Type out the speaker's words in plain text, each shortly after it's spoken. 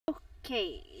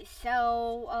Okay,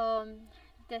 so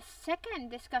the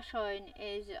second discussion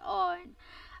is on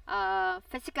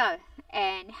physical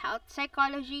and health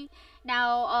psychology.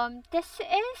 Now, this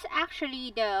is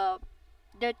actually the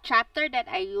chapter that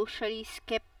I usually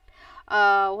skip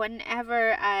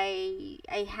whenever I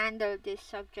handle this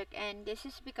subject, and this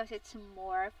is because it's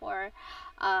more for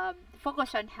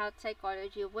focus on health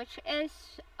psychology, which is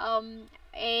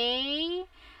a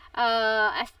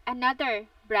as another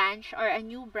branch or a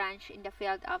new branch in the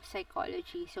field of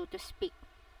psychology, so to speak.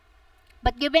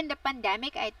 But given the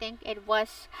pandemic, I think it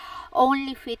was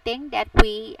only fitting that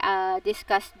we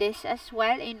discuss this as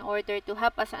well in order to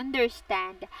help us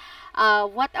understand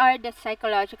what are the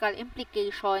psychological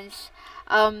implications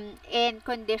in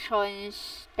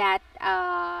conditions that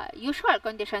usual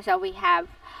conditions that we have,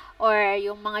 or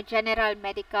yung mga general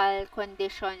medical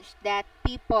conditions that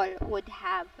people would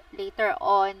have later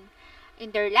on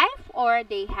in their life or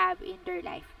they have in their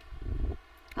life.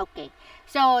 Okay,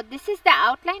 so this is the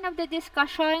outline of the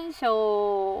discussion.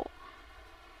 So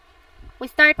we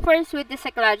start first with the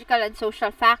psychological and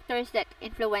social factors that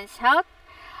influence health,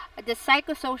 the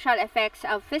psychosocial effects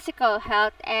of physical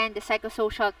health, and the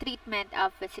psychosocial treatment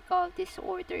of physical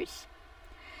disorders.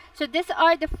 So these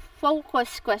are the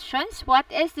focus questions. What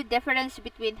is the difference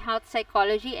between health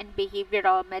psychology and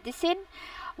behavioral medicine?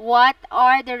 What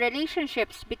are the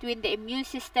relationships between the immune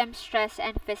system, stress,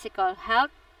 and physical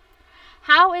health?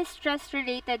 How is stress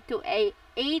related to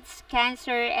AIDS,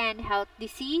 cancer, and health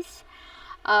disease?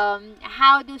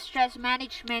 How do stress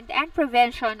management and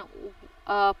prevention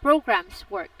programs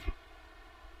work?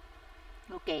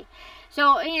 Okay,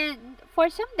 so for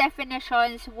some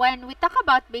definitions, when we talk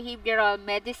about behavioral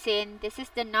medicine, this is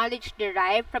the knowledge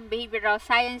derived from behavioral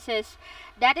sciences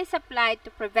that is applied to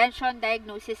prevention,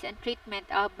 diagnosis, and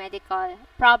treatment of medical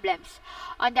problems.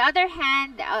 On the other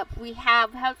hand, we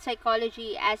have health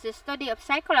psychology as a study of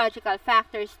psychological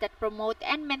factors that promote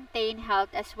and maintain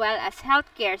health, as well as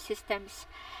healthcare systems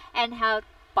and health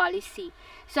policy.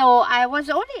 So I was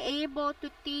only able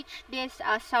to teach this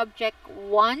subject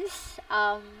once,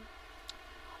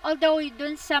 although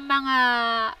dun sa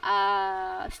mga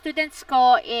students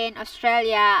ko in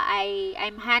Australia,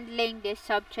 I'm handling this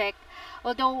subject,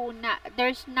 although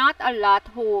there's not a lot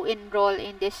who enroll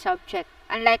in this subject,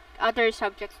 unlike other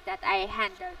subjects that I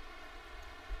handle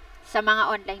sa mga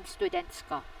online students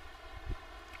ko.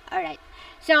 Alright.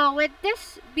 So with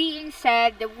this being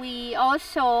said, we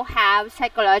also have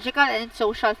psychological and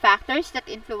social factors that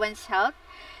influence health.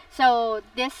 So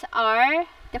these are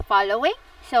the following.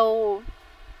 So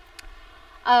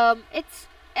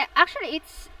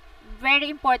it's very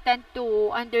important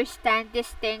to understand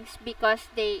these things because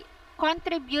they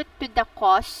contribute to the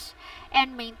cause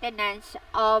and maintenance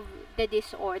of the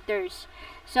disorders.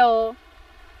 So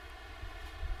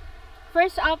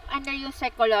first up, under yung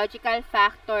psychological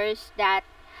factors that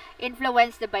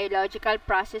influence the biological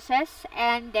processes,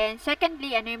 and then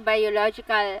secondly, ano yung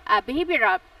biological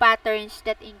behavioral patterns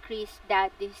that increase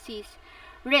the disease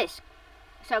risk.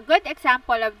 So a good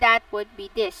example of that would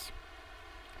be this.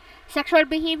 Sexual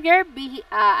behavior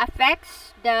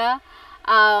affects the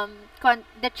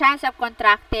chance of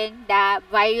contracting the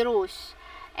virus,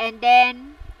 and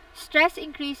then stress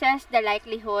increases the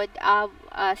likelihood of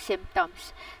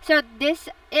symptoms. So this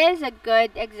is a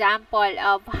good example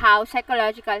of how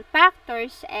psychological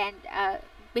factors and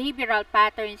behavioral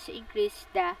patterns increase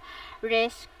the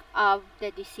risk of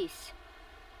the disease.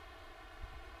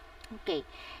 Okay,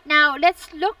 now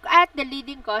let's look at the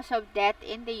leading cause of death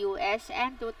in the US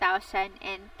in 2010.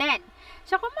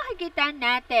 So kung makikita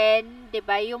natin, 'di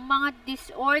ba, yung mga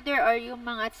disorder or yung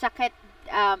mga sakit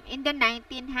in the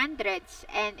 1900s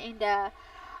and in the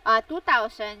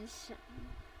 2000s,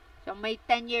 so may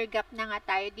 10-year gap na nga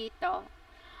tayo dito,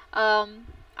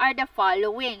 are the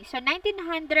following. So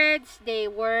 1900s, they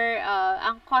were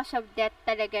ang cause of death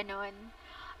talaga noon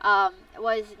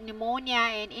was pneumonia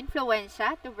and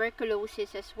influenza,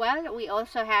 tuberculosis as well. We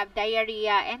also have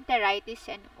diarrhea, enteritis,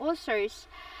 and ulcers,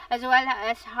 as well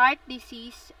as heart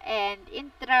disease and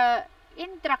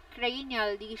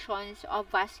intracranial lesions of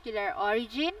vascular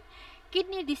origin,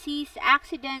 kidney disease,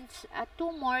 accidents,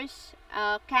 tumors,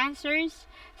 cancers,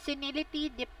 senility,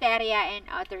 diphtheria, and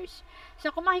others.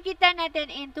 So kung makikita natin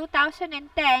in 2010,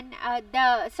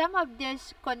 some of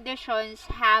these conditions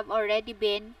have already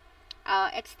been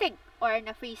extinct or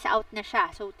na-phase out na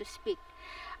siya, so to speak.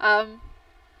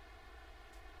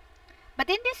 But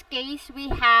in this case, we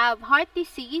have heart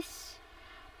disease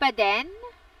pa din,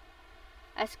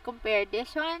 as compared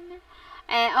this one,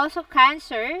 also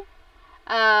cancer,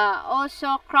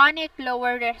 Also, chronic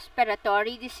lower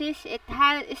respiratory disease. It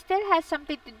still has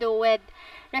something to do with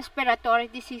respiratory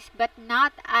disease, but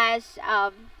not as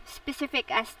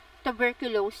specific as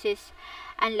tuberculosis,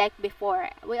 unlike before.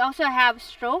 We also have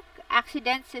stroke.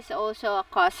 Accidents is also a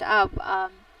cause of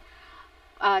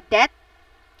death.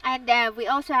 And then we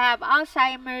also have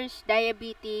Alzheimer's,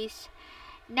 diabetes,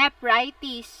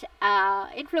 nephritis,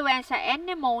 influenza, and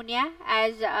pneumonia,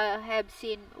 as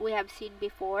we have seen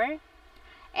before,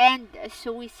 and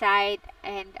suicide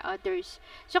and others.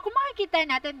 So kung makikita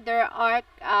natin, there are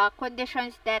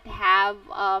conditions that have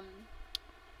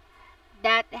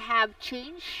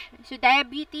changed. So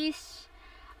diabetes,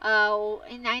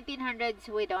 in 1900s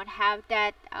we don't have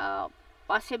that,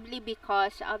 possibly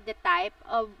because of the type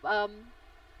of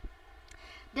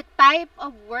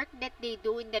work that they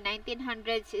do in the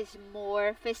 1900s is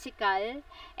more physical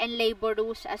and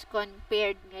laborious as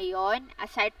compared ngayon.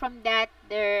 Aside from that,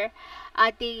 they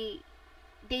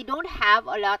don't have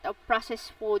a lot of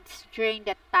processed foods during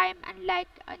that time, unlike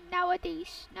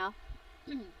nowadays, no?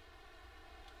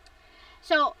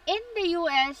 So in the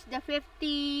US, the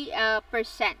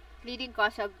 50% leading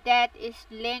cause of death is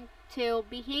linked to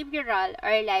behavioral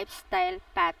or lifestyle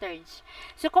patterns.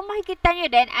 So kung makikita nyo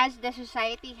din, as the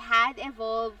society had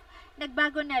evolved,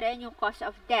 nagbago na rin yung cause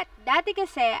of death. Dati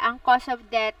kasi, ang cause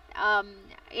of death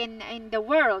in the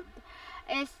world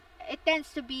is, it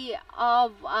tends to be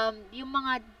of yung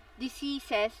mga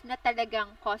diseases na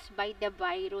talagang caused by the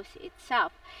virus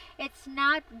itself. It's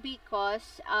not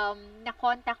because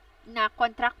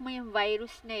na-contract mo yung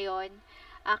virus na yon,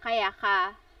 kaya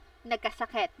ka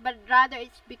nagkasakit, but rather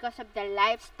it's because of the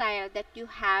lifestyle that you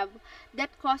have that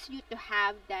cause you to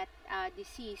have that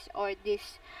disease or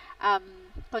this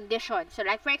condition. So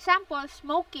like for example,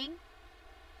 smoking,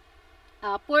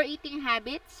 poor eating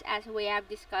habits, as we have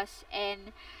discussed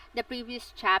in the previous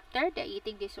chapter, the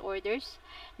eating disorders,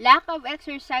 lack of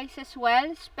exercise as well,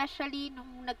 especially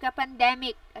nung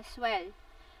nagka-pandemic as well.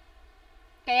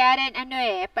 Kaya rin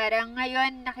parang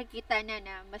ngayon nakikita na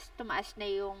mas tumaas na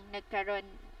yung nagkaroon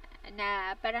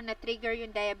na parang na-trigger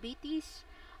yung diabetes,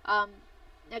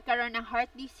 nagkaroon ng heart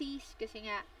disease kasi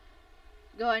nga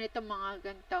gawa nito mga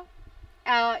ganito.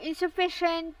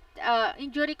 Insufficient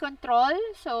injury control,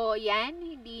 so yan,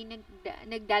 hindi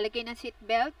nagdalagay ng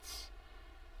seatbelts,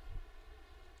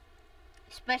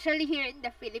 especially here in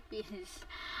the Philippines.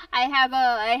 I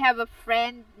have a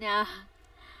friend na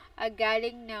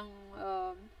galing ng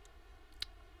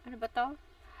ano ba to?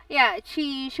 Yeah,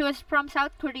 she was from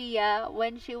South Korea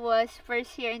when she was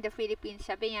first here in the Philippines.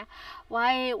 Sabi niya,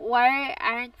 why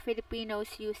aren't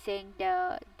Filipinos using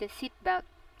the seatbelt?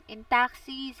 In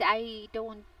taxis, I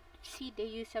don't see the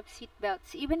use of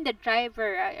seatbelts. Even the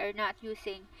driver are not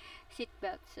using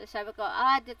seatbelts. So sabi ko,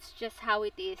 that's just how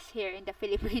it is here in the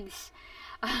Philippines.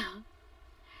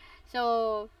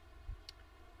 So,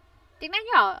 tingnan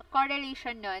nyo,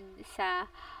 correlation nun sa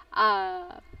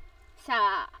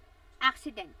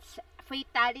accidents,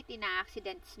 fatality na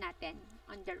accidents natin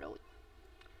on the road.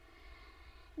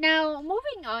 Now,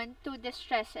 moving on to the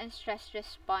stress and stress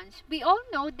response. We all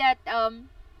know that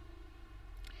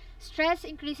stress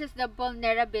increases the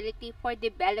vulnerability for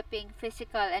developing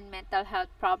physical and mental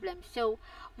health problems. So,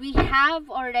 we have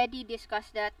already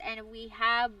discussed that and we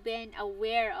have been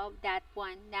aware of that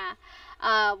one na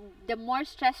the more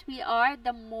stressed we are,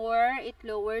 the more it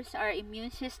lowers our immune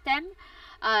system.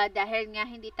 Dahil nga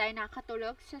hindi tayo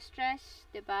nakakatulog sa stress,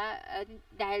 diba?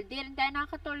 Dahil di rin tayo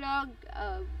nakakatulog,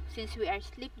 since we are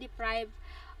sleep deprived,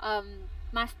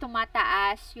 mas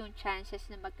tumataas yung chances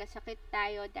na magkasakit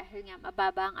tayo dahil nga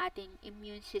mababa ang ating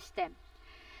immune system.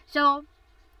 So,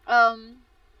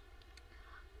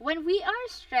 when we are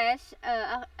stressed,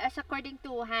 as according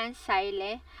to Hans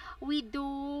Seile, we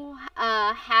do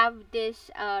have this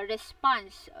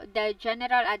response, the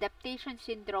general adaptation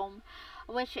syndrome,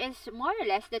 which is more or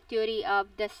less the theory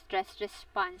of the stress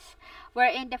response,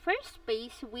 where in the first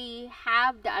phase we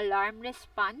have the alarm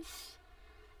response.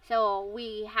 So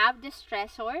we have the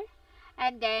stressor,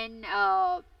 and then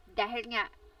dahil nga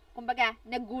kumbaga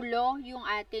nagulo yung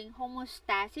ating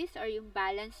homeostasis or yung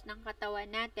balance ng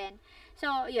katawan natin,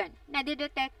 so yun,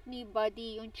 nadidetect ni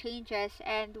body yung changes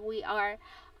and we are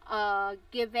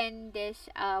given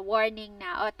this warning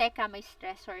na, teka, may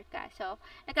stressor ka. So,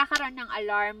 nagkakaroon ng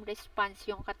alarm response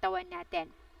yung katawan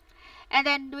natin. And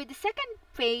then, with the second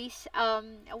phase,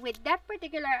 with that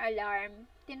particular alarm,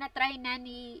 tinatry na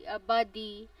ni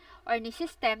body or ni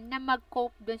system na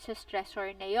mag-cope dun sa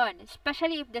stressor na yon.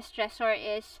 Especially if the stressor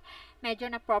is medyo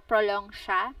na-prolong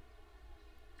siya.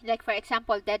 Like, for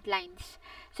example, deadlines.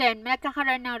 So, yun,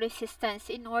 nagkakaroon ng resistance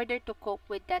in order to cope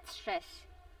with that stress.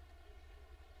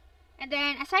 And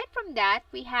then aside from that,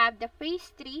 we have the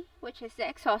phase 3, which is the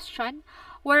exhaustion,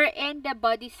 wherein the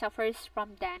body suffers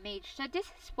from damage. So this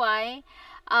is why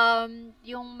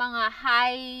yung mga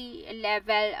high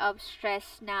level of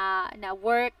stress na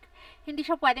work, hindi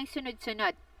siya pwedeng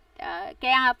sunod-sunod.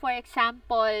 Kaya nga, for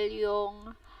example,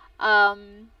 yung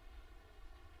ano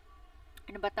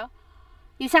ba to?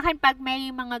 Yung sa akin, pag may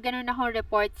mga ganun akong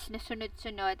reports na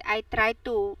sunod-sunod, I try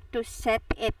to set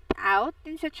it out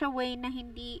in such a way na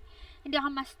hindi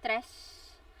ako ma-stress.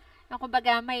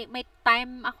 Kumbaga, may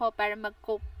time ako para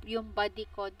mag-cope yung body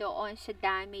ko doon sa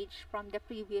damage from the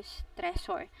previous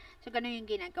stressor. So, ganun yung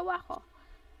ginagawa ko.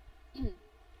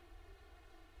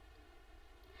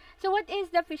 So, what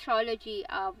is the physiology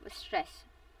of stress?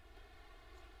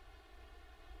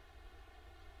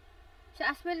 So,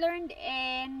 as we learned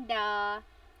in the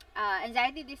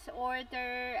anxiety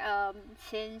disorder,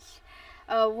 since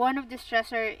one of the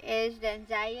stressor is the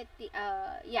anxiety,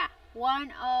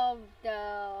 one of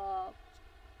the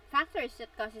factors that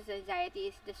causes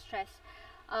anxiety is the stress.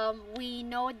 We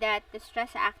know that the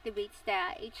stress activates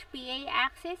the HPA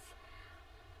axis,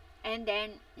 and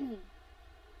then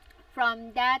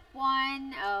from that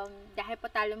one, the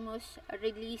hypothalamus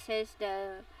releases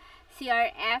the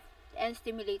CRF and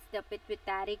stimulates the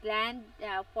pituitary gland.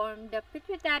 From the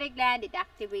pituitary gland, it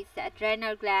activates the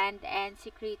adrenal gland and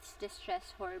secretes the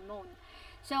stress hormone.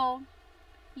 So,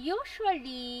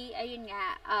 usually, ayun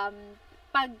nga,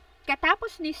 pag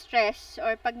katapos ni stress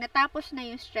or pag natapos na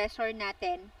yung stressor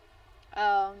natin,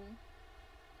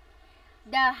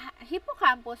 the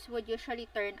hippocampus would usually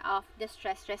turn off the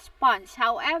stress response.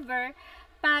 However,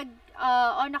 pag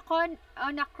on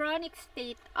a chronic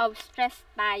state of stress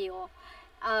tayo,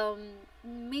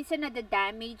 minsan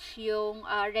na-damage yung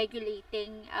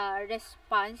regulating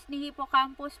response ni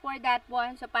hippocampus for that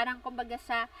one. So, parang kumbaga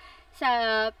sa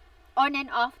on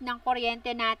and off ng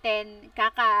kuryente natin,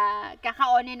 kaka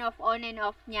on and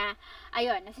off niya,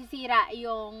 ayun, nasisira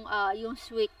yung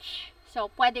switch.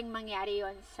 So, pwedeng mangyari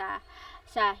yon sa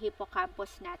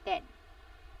hippocampus natin.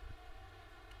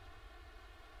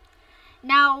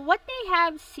 Now, what they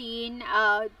have seen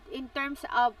in terms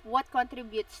of what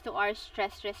contributes to our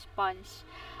stress response,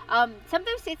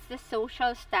 sometimes it's the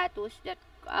social status that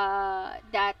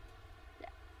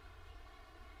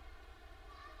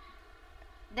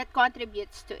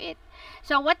contributes to it.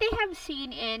 So, what they have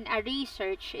seen in a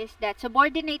research is that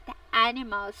subordinate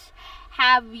animals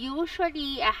have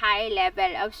usually a high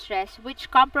level of stress, which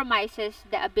compromises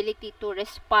the ability to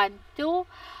respond to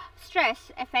stress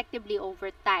effectively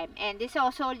over time, and this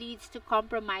also leads to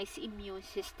compromised immune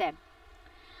system.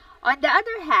 On the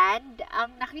other hand,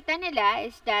 ang nakita nila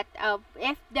is that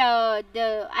if the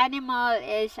animal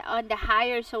is on the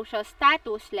higher social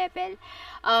status level,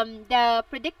 the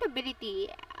predictability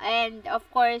and of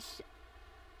course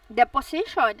the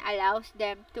position allows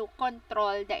them to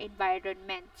control the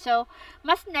environment. So,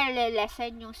 mas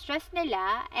nalilesen yung stress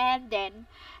nila, and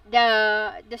then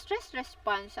the stress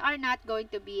response are not going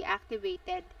to be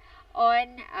activated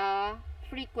on a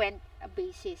frequent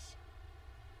basis.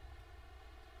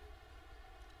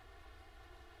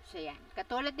 So, yan.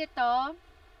 Katulad nito,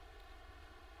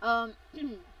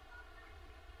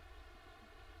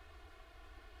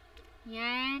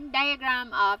 yan, diagram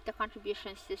of the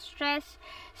contributions to stress.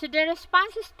 So, the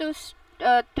responses to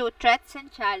threats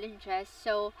and challenges.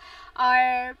 So,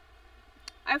 our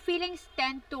feelings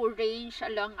tend to range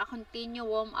along a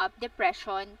continuum of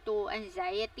depression to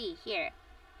anxiety here.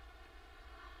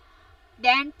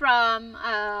 Then, from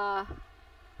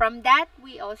that,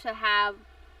 we also have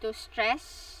to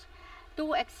stress,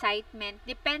 to excitement,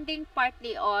 depending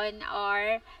partly on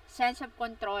our sense of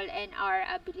control and our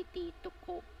ability to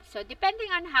cope. So,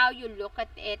 depending on how you look at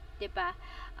it, diba?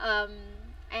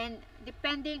 And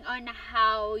depending on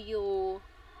how you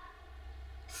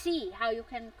see, how you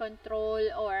can control,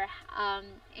 or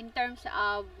in terms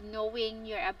of knowing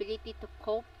your ability to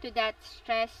cope to that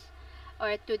stress,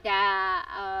 or to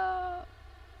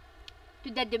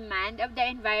the demand of the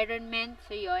environment.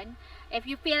 So, yun. If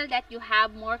you feel that you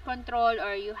have more control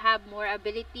or you have more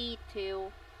ability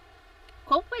to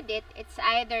cope with it, it's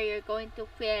either you're going to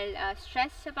feel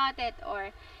stressed about it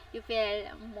or you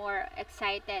feel more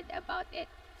excited about it.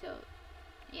 So,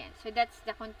 yeah. So, that's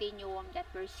the continuum that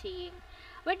we're seeing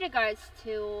with regards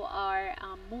to our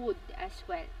mood as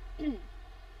well.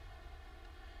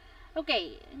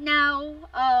 Okay. Now,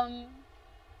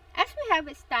 as we have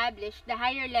established, the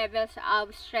higher levels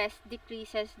of stress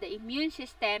decreases the immune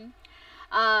system.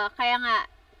 Kaya nga,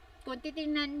 kung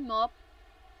titingnan mo,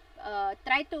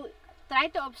 try to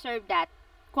observe that.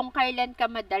 kung kailan ka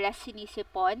madalas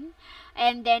sinisipon,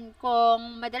 and then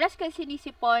kung madalas ka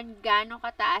sinisipon, gaano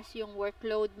kataas yung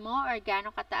workload mo or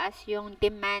gaano kataas yung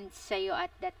demands sa'yo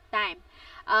at that time.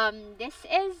 This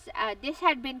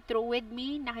had been true with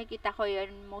me. Nakikita ko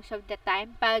yun most of the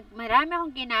time. Pag marami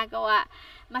akong ginagawa,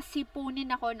 mas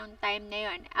sipunin ako nung time na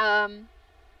yun.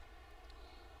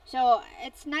 So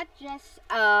it's not just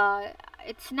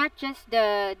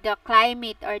the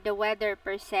climate or the weather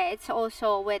per se. It's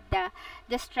also with the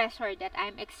stressor that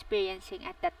I'm experiencing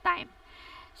at that time.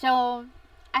 So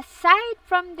aside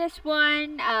from this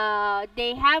one,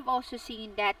 they have also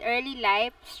seen that early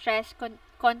life stress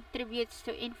contributes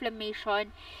to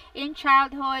inflammation in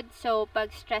childhood. So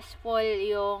pag stressful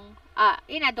yung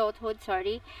in adulthood,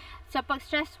 sorry. So pag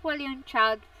stressful yung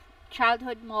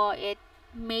childhood mo, it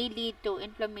may lead to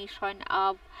inflammation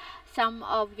of some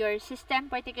of your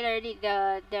system, particularly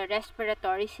the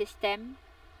respiratory system.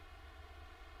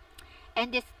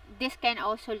 And this can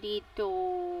also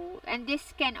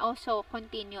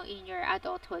continue in your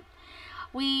adulthood.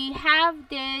 We have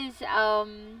this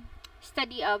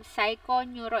study of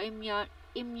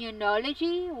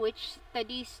psychoneuroimmunology, which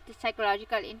studies the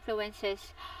psychological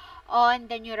influences on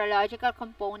the neurological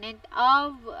component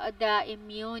of the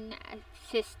immune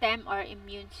system or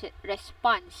immune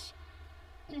response.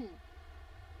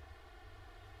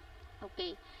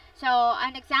 Okay, so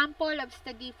an example of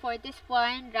study for this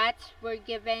one, rats were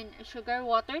given sugar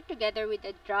water together with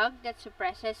a drug that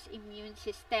suppresses immune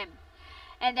system.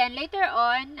 And then later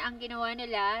on, ang ginawa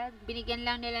nila, binigyan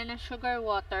lang nila ng sugar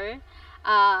water,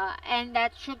 and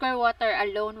that sugar water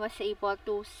alone was able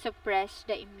to suppress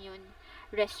the immune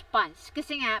response.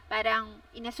 Kasi nga, parang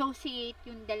inassociate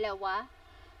yung dalawa,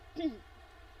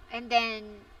 and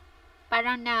then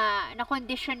parang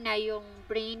na-condition na yung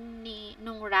brain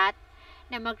nung rat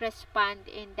na mag-respond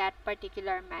in that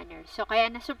particular manner. So, kaya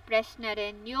na-suppress na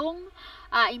rin yung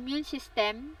immune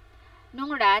system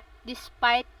nung rat,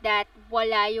 despite that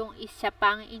wala yung isa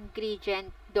pang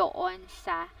ingredient doon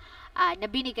sa na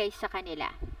binigay sa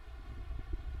kanila.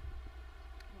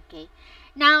 Okay.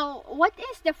 Now, what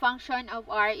is the function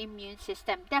of our immune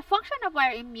system? The function of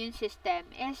our immune system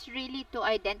is really to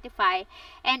identify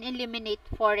and eliminate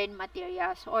foreign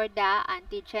materials or the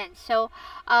antigens. So,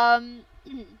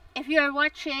 if you're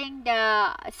watching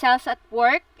the cells at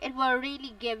work, it will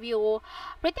really give you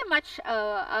pretty much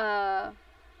an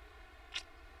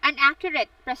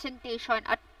accurate presentation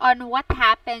on what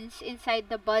happens inside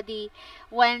the body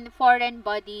when foreign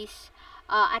bodies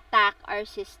attack our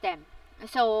system.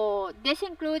 So, this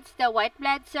includes the white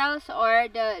blood cells or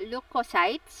the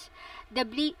leukocytes, the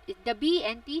B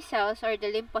and T cells or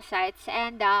the lymphocytes,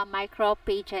 and the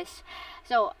macrophages.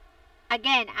 So,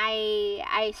 again,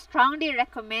 I strongly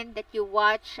recommend that you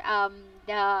watch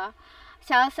the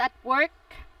cells at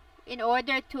work in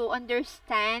order to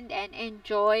understand and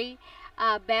enjoy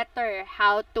better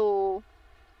how to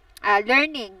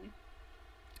learning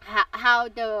how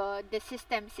the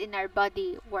systems in our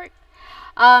body work.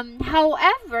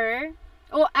 However,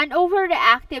 an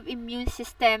overreactive immune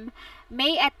system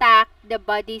may attack the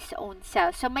body's own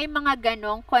cells. So, may mga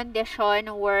ganong condition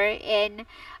wherein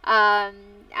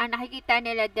ang nakikita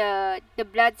nila, the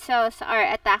blood cells are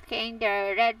attacking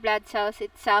the red blood cells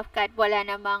itself kahit wala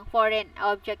namang foreign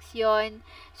objects yon.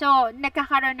 So,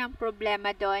 nagkakaroon ng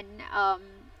problema doon.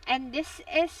 And this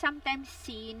is sometimes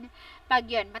seen pag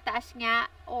yun, mataas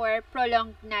nga or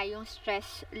prolonged na yung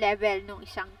stress level ng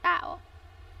isang tao.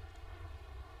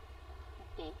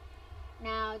 Okay.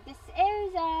 Now, this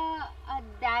is a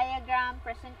diagram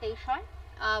presentation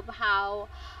of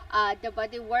how the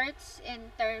body works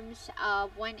in terms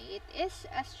of when it is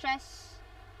a stress.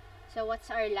 So,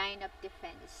 what's our line of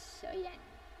defense? So, yan.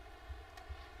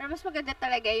 Pero mas maganda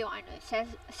talaga yung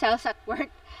cells at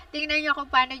work. Tingnan nyo kung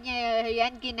paano niya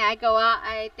yan ginagawa.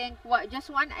 I think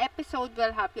just one episode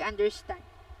will help you understand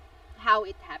how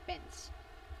it happens.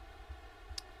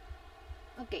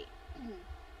 Okay.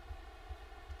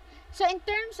 So, in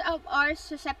terms of our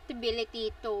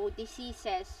susceptibility to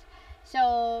diseases,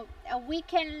 so we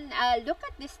can look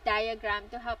at this diagram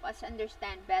to help us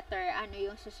understand better ano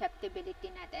yung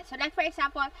susceptibility natin. So, like for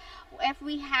example, if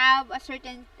we have a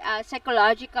certain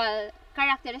psychological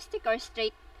characteristic or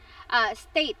state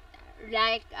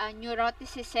like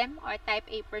neuroticism or type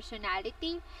A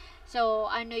personality,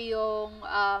 so ano yung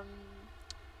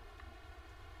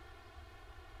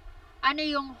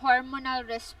hormonal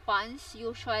response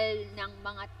usual ng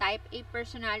mga type A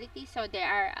personality. So, they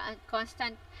are a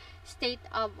constant state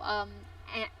of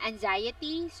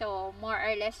anxiety. So, more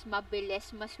or less,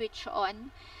 mabilis ma-switch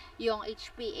on yung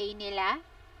HPA nila.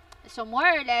 So, more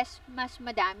or less, mas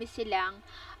madami silang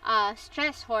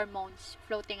stress hormones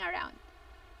floating around.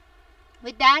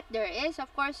 With that, there is,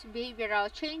 of course,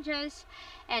 behavioral changes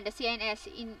and the CNS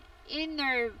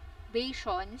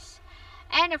innervations,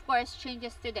 and of course,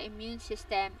 changes to the immune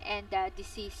system and the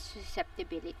disease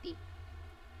susceptibility.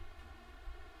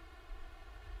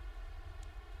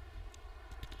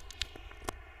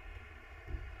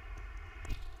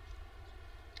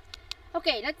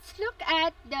 Okay, let's look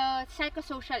at the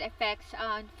psychosocial effects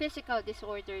on physical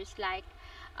disorders like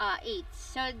AIDS.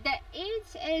 So the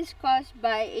AIDS is caused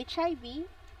by HIV,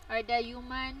 or the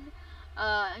human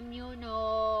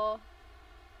immuno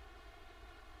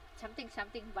something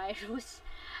virus.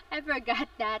 I forgot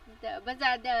that. But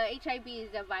the HIV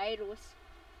is a virus.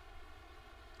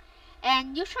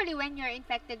 And usually when you're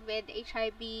infected with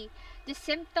HIV, the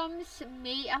symptoms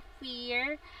may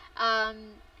appear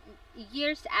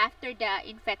years after the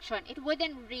infection. It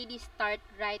wouldn't really start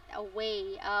right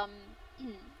away.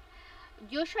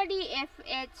 Usually if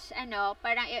it's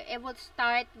parang it will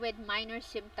start with minor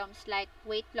symptoms like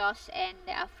weight loss and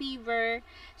fever.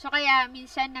 So kaya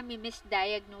minsan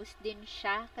misdiagnose din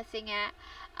siya kasi nga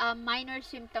minor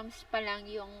symptoms pa lang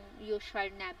yung usual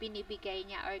na binibigay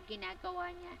niya or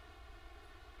ginagawa niya.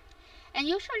 And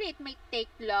usually it may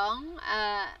take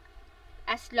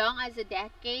as long as a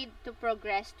decade to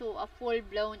progress to a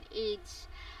full-blown AIDS.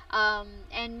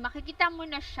 And makikita mo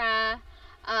na siya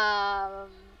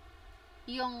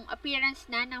yung appearance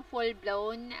na ng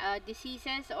full-blown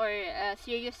diseases or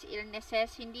serious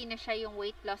illnesses. Hindi na siya yung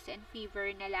weight loss and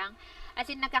fever na lang. As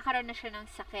in, nagkakaroon na siya ng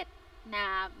sakit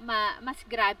na mas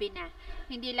grabe na.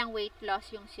 Hindi lang weight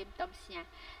loss yung symptoms niya.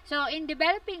 So, in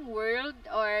developing world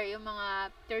or yung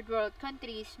mga third world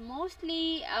countries,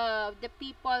 mostly the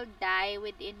people die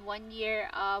within 1 year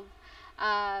of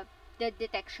the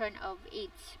detection of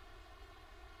AIDS.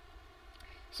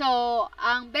 So,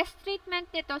 ang best treatment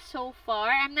nito so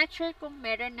far, I'm not sure kung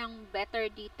meron ng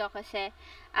better dito kasi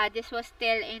this was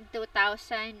still in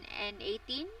 2018.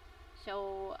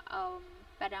 So,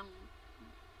 parang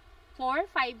 4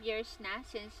 or 5 years na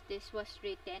since this was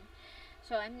written.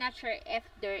 So, I'm not sure if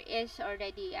there is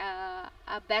already a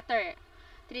better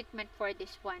treatment for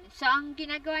this one. So, ang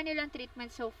ginagawa nilang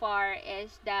treatment so far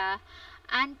is the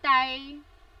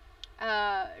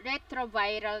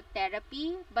retroviral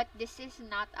therapy, but this is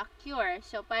not a cure.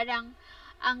 So, parang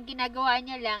ang ginagawa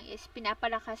niya lang is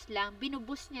pinapalakas lang,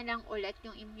 binuboost niya lang ulit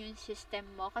yung immune system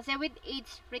mo. Kasi with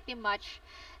AIDS, pretty much,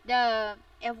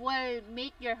 it will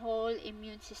make your whole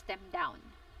immune system down.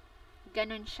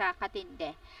 Ganun siya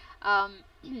katindi.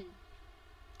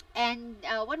 And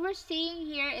what we're seeing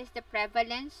here is the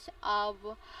prevalence of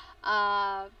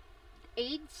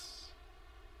AIDS.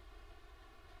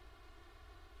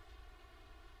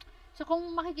 So,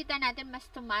 kung makikita natin, mas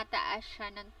tumataas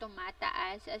siya ng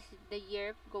tumataas as the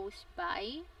year goes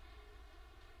by.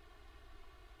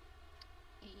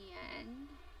 Ayan.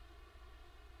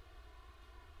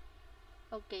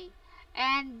 Okay.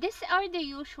 And these are the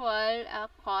usual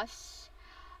cause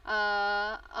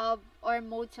of or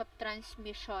modes of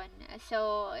transmission.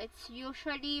 So, it's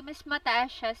usually mas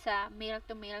mataas siya sa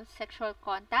male-to-male sexual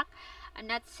contact. I'm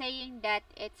not saying that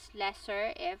it's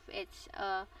lesser if it's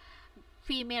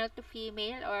female to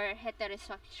female or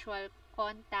heterosexual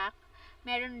contact.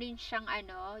 Meron din siyang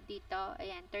dito,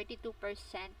 ayan, 32%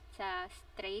 sa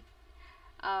straight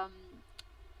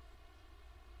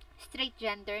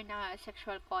gender na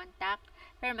sexual contact,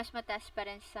 pero mas mataas pa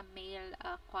rin sa male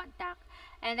contact.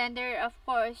 And then there is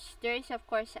of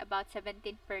course about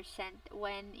 17%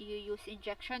 when you use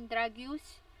injection drug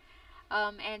use.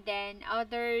 And then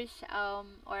others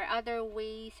or other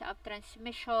ways of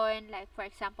transmission, like for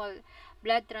example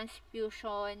blood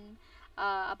transfusion,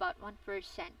 about 1%.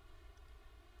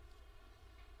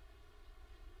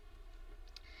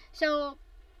 So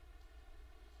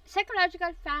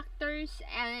psychological factors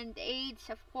and AIDS,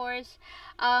 of course,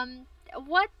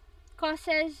 what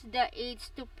causes the AIDS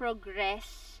to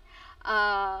progress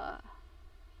that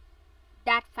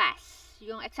fast,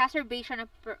 yung exacerbation of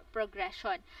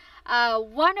progression?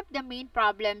 One of the main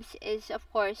problems is, of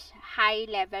course, high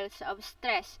levels of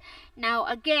stress. Now,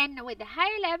 again, with the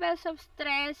high levels of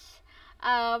stress,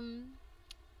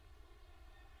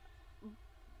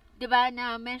 diba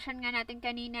na mention nga natin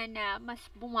kanina na mas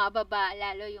bumababa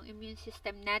lalo yung immune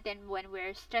system natin when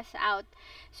we're stressed out.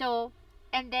 So,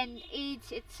 and then AIDS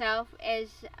itself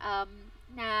is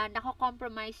na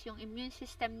nako-compromise yung immune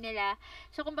system nila.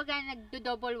 So, kumbaga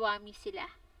nagdo-double whammy sila.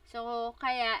 So,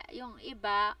 kaya yung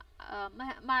iba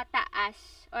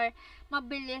mataas or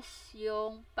mabilis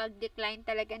yung pag-decline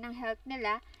talaga ng health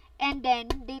nila, and then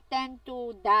they tend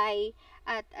to die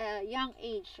at a young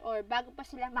age or bago pa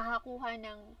sila makakuha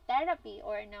ng therapy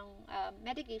or ng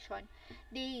medication,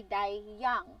 they die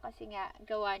young kasi nga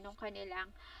gawa nung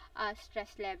kanilang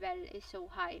stress level is so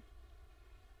high.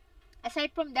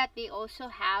 Aside from that, they also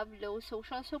have low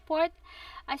social support,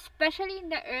 especially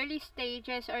in the early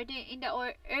stages or in the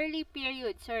early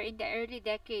periods or in the early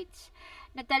decades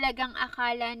na talagang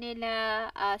akala nila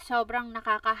sobrang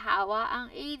nakakahawa ang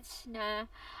AIDS, na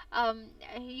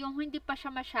yung hindi pa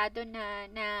siya masyado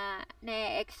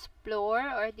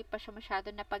na-explore or hindi pa siya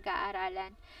masyado na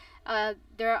pag-aaralan.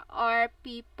 There are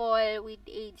people with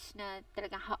AIDS na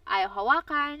talagang ayaw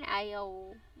hawakan,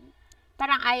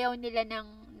 parang ayaw nila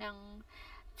ng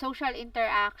social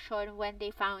interaction when they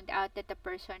found out that the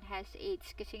person has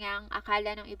AIDS, kasi nga ang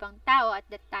akala ng ibang tao at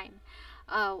that time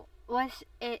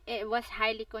it was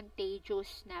highly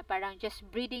contagious, na parang just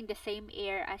breathing the same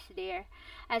air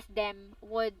as them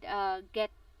would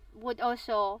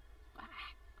also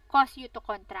cause you to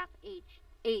contract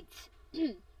AIDS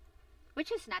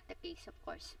which is not the case, of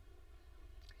course.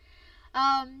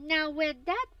 Now with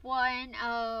that one,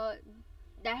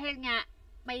 dahil nga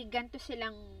may ganito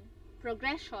silang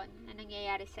progression na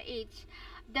nangyayari sa AIDS,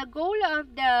 the goal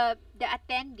of the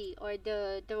attendee or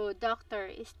the doctor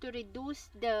is to reduce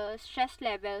the stress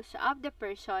levels of the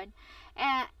person,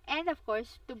 and of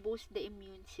course to boost the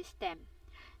immune system.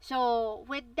 So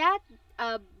with that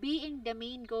being the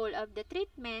main goal of the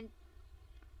treatment,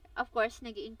 of course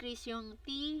nag-increase yung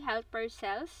T helper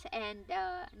cells and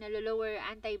nalolower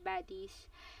antibodies,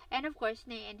 and of course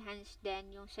na-enhance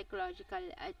din yung psychological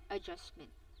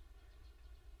adjustment.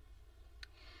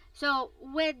 So,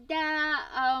 with the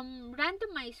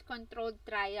randomized controlled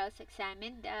trials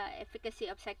examined the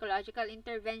efficacy of psychological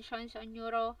interventions on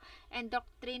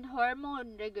neuroendocrine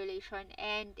hormone regulation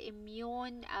and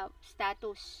immune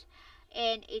status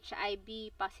in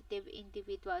HIV positive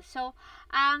individuals. So,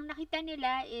 ang nakita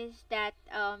nila is that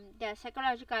the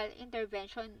psychological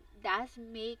intervention does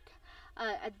make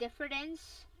a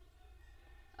difference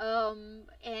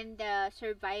in the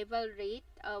survival rate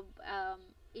of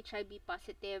HIV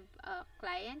positive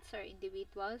clients or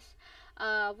individuals.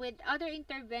 With other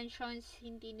interventions,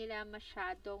 hindi nila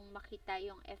masyadong makita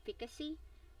yung efficacy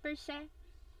per se.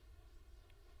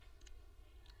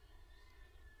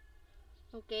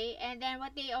 Okay, and then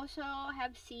what they also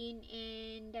have seen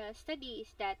in the study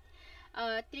is that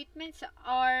treatments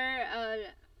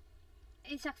are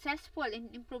successful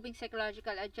in improving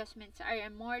psychological adjustments are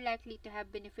more likely to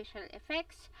have beneficial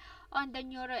effects on the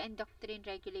neuroendocrine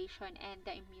regulation and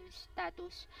the immune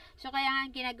status. So, kaya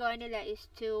ang ginagawa nila is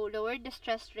to lower the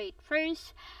stress rate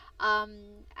first,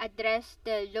 address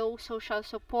the low social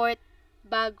support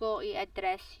bago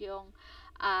i-address yung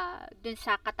dun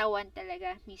sa katawan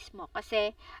talaga mismo.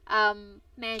 Kasi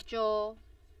medyo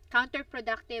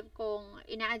counterproductive kung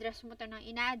ina-address mo to ng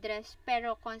ina-address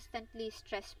pero constantly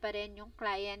stress pa rin yung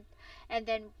client, and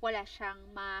then wala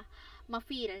siyang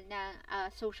ma-feel na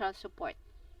social support.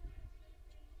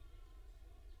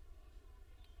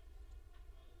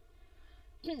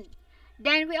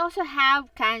 Then we also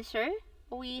have cancer.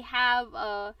 We have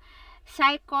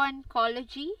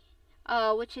psychoncology,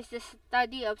 which is the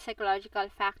study of psychological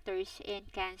factors in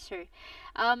cancer.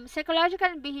 Psychological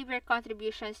and behavior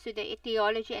contributions to the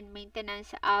etiology and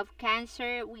maintenance of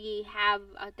cancer. We have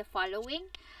the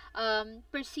following: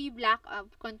 perceived lack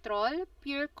of control,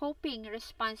 pure coping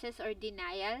responses or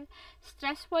denial,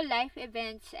 stressful life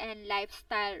events, and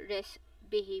lifestyle risk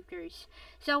behaviors.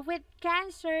 So with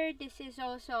cancer, this is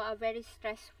also a very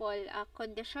stressful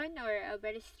condition or a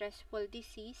very stressful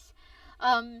disease.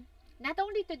 Not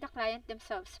only to the client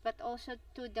themselves but also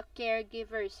to the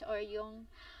caregivers or yung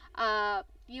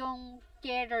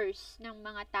carers ng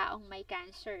mga taong may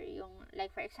cancer, yung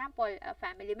like for example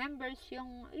family members,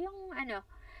 yung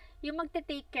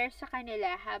magte-take care sa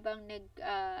kanila habang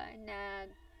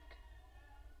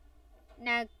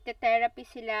nagte-therapy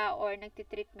sila or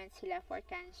nagte-treatment sila for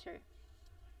cancer.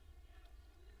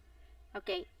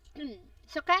 Okay.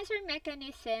 So cancer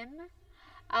mechanism,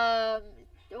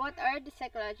 what are the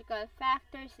psychological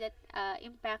factors that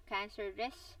impact cancer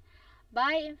risk?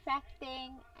 By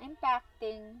impacting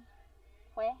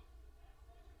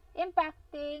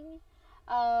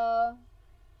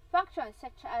functions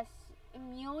such as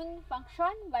immune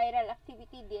function, viral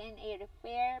activity, DNA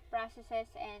repair processes,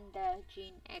 and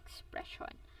gene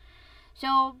expression.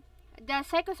 So, the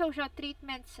psychosocial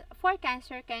treatments for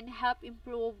cancer can help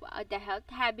improve the health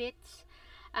habits,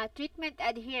 treatment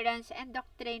adherence,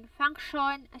 endocrine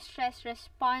function, stress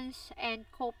response, and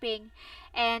coping,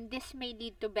 and this may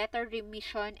lead to better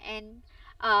remission and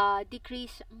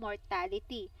decrease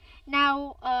mortality.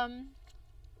 Now,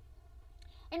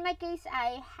 In my case,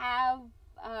 I have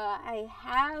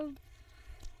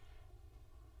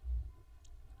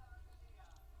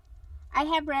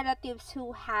relatives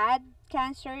who had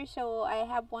cancer. So I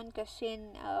have one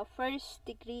cousin, first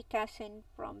degree cousin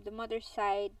from the mother's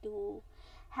side, who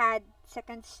had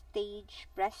second stage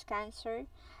breast cancer.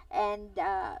 And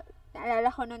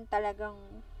naalala ko nun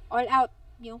talagang all out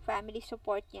yung family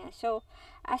support niya. So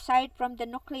aside from the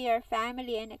nuclear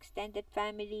family and extended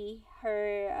family,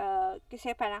 her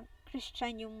kasi parang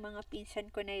Christian yung mga pinsan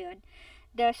ko na yon,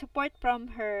 the support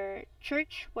from her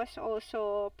church was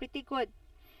also pretty good.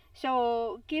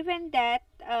 So, given that,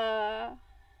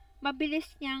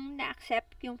 mabilis niyang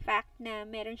na-accept yung fact na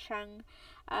meron siyang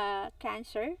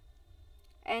cancer.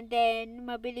 And then,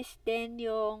 mabilis din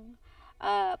yung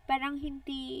parang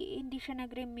hindi siya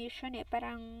nag-remission eh.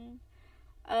 Parang,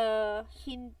 wala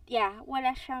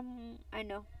siyang,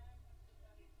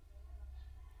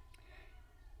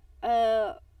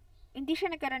 uh, hindi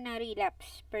siya nagkaroon ng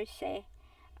relapse per se.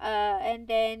 And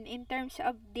then, in terms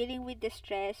of dealing with the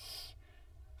stress,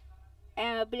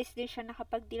 bilis din siya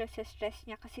nakapag-deal sa stress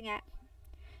niya kasi nga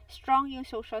strong yung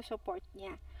social support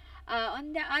niya.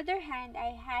 On the other hand,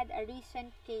 I had a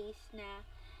recent case na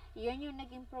yun yung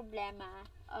naging problema.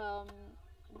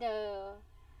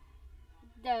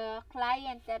 The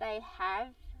client that I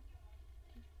have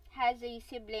has a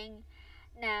sibling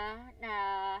na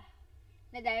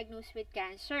diagnosed with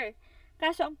cancer.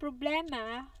 Kaso ang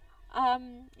problema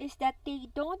is that they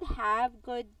don't have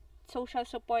good social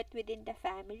support within the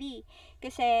family.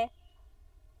 Kasi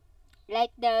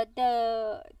like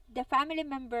the family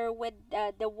member with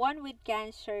the one with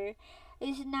cancer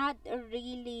is not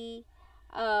really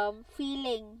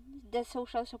feeling the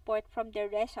social support from the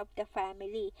rest of the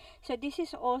family. So this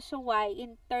is also why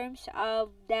in terms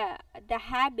of the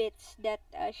habits that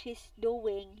she's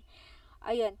doing,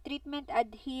 ayun, treatment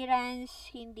adherence,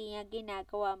 hindi niya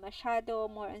ginagawa masyado,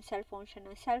 more on cellphone siya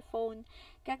ng cellphone.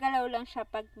 Gagalaw lang siya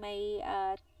pag may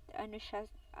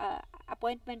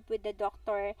appointment with the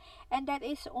doctor, and that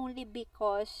is only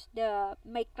because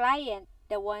my client,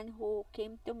 the one who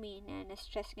came to me na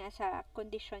stress nga sa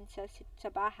condition sa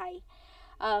bahay,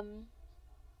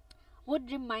 would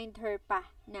remind her pa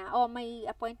na, may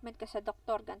appointment ka sa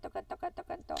doktor, ganto.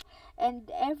 And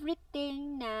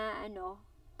everything na,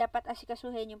 dapat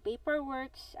asikasuhin yung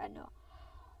paperworks,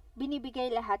 binibigay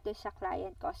lahat doon sa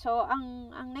client ko. So, ang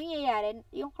nangyayari,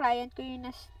 yung client ko yung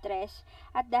na-stress,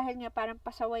 at dahil nga parang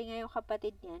pasaway nga yung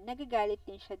kapatid niya, nagagalit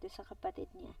din siya doon sa kapatid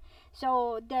niya.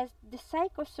 So, the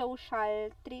psychosocial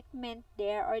treatment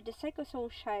there, or the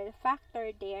psychosocial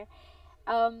factor there,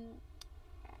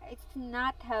 it's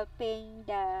not helping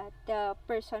the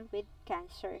person with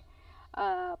cancer,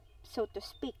 so to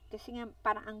speak, kasi nga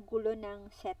parang ang gulo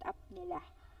ng setup nila.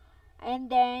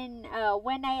 And then,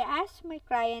 when I asked my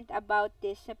client about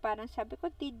this, parang sabi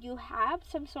ko, did you have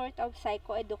some sort of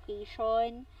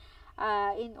psychoeducation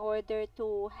in order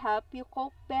to help you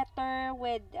cope better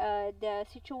with the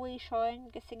situation?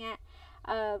 Kasi nga,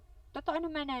 totoo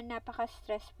naman na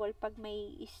napaka-stressful pag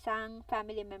may isang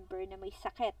family member na may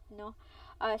sakit, no?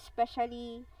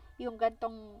 Especially yung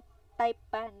gantong type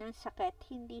pa ng sakit,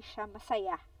 hindi siya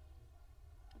masaya.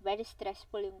 Very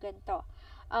stressful yung ganto.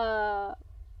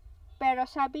 Pero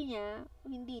sabi niya,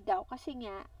 hindi daw. Kasi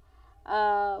nga,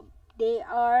 they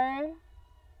are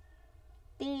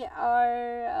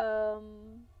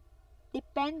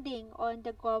depending on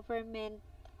the government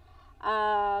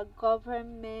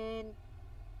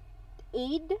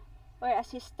aid or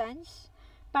assistance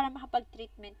para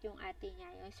makapag-treatment yung ate niya.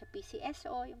 Yung sa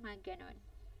PCSO, yung mga ganon.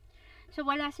 So,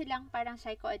 wala silang parang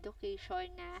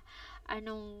psychoeducation na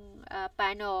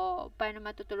paano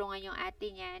matutulungan yung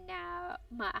ate niya na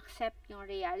ma-accept yung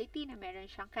reality na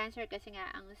meron siyang cancer. Kasi nga,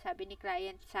 ang sabi ni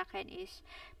client sa akin is,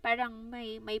 parang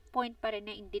may point pa rin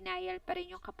na in denial pa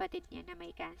rin yung kapatid niya na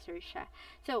may cancer siya.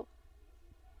 So,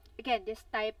 again, this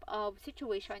type of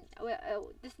situation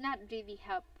does not really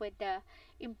help with the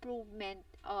improvement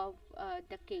of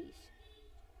the case.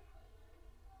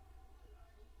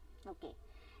 Okay.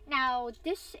 Now,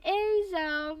 this is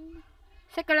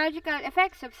psychological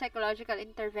effects of psychological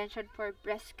intervention for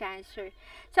breast cancer.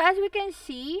 So, as we can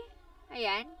see,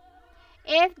 ayan,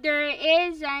 if there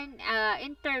is an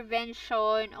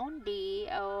intervention only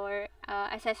or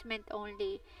assessment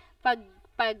only, pag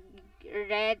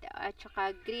red at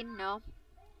saka green, no?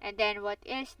 And then, what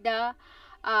is the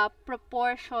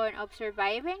proportion of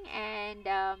surviving, and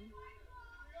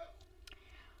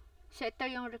so ito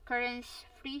yung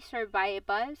recurrence-free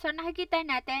survival. So, nakikita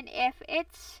natin if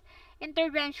it's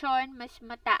intervention, mas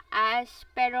mataas.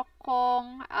 Pero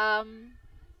kung,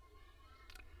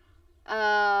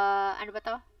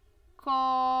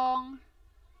 kung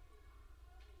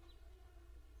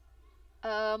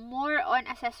more on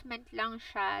assessment lang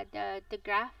siya, the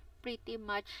graph pretty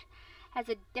much has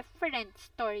a different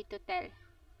story to tell.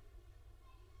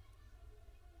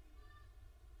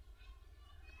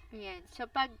 Ayan. So,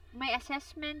 pag may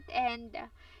assessment and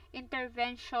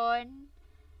intervention,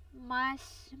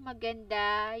 mas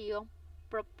maganda yung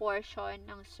proportion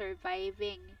ng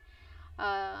surviving.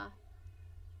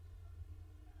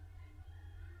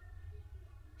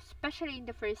 Especially in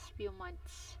the first few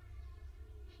months.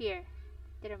 Here.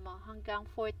 Tira mo, hanggang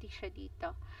 40 siya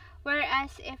dito.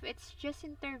 Whereas, if it's just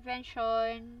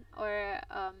intervention or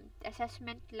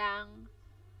assessment lang,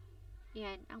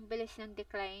 yan, ang bilis ng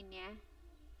decline niya.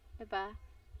 Diba?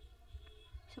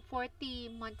 So,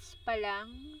 40 months pa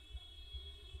lang,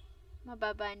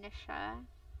 mababa na siya.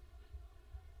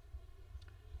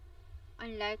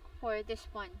 Unlike for this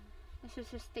one,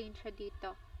 nasusustain siya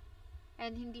dito.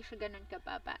 And hindi siya ganun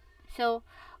kababa. So,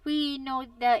 we know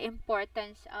the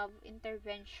importance of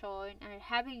intervention or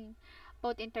having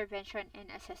both intervention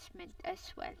and assessment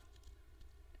as well.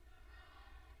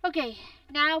 Okay,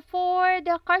 now for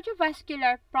the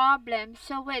cardiovascular problems,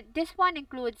 so this one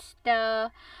includes the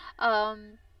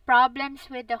problems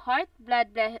with the heart,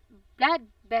 blood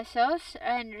vessels,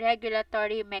 and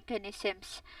regulatory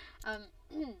mechanisms.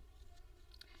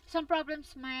 Some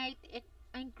problems might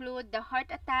include the heart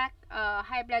attack,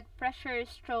 high blood pressure,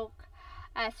 stroke,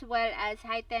 as well as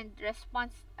heightened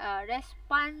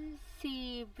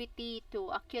responsivity to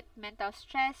acute mental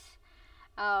stress,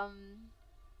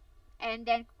 and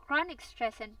then chronic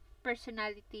stress and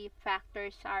personality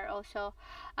factors are also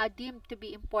deemed to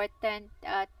be important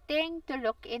thing to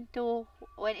look into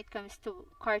when it comes to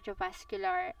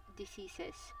cardiovascular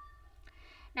diseases.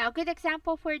 Now, a good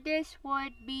example for this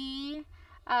would be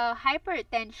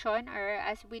hypertension, or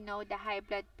as we know, the high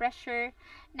blood pressure.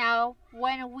 Now,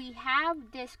 when we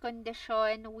have this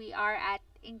condition, we are at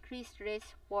increased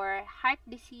risk for heart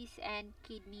disease and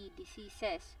kidney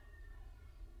diseases.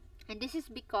 And this is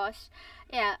because,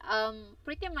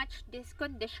 pretty much this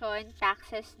condition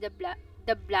taxes the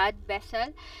blood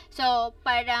vessel. So,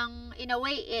 parang, in a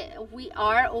way, we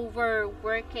are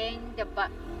overworking the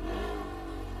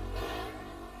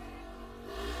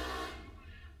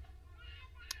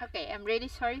Okay, I'm really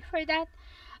sorry for that.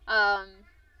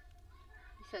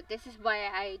 So this is why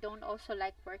I don't also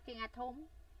like working at home.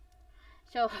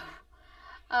 So,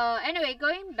 anyway,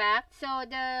 going back, so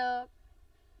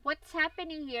what's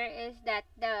happening here is that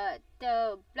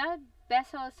the blood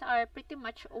vessels are pretty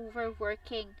much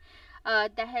overworking.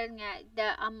 Dahil nga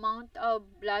the amount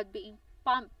of blood being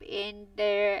pumped in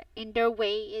their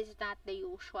way is not the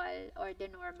usual or the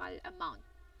normal amount.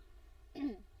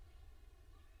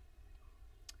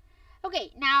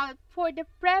 Okay, now for the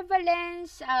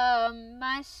prevalence,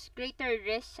 mas greater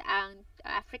risk ang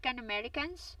African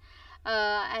Americans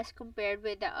as compared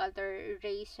with the other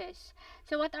races.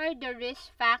 So, what are the risk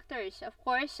factors? Of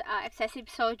course, excessive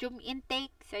sodium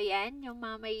intake. So, yan, yung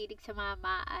mga mahilig sa mga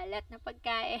maalat na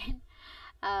pagkain.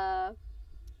 I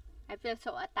feel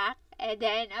so attacked. And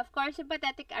then, of course,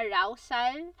 sympathetic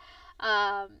arousal.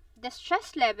 The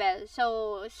stress level.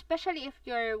 So, especially if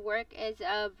your work is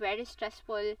a very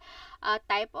stressful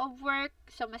type of work,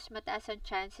 so mas mataas ang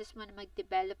chances mo na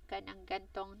mag-develop ka ng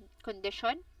gantong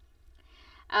condition.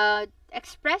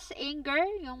 Express anger,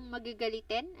 yung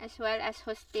magigalitin, as well as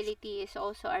hostility is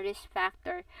also a risk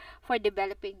factor for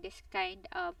developing this kind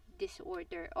of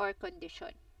disorder or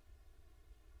condition.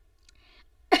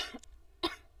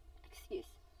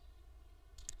 Excuse.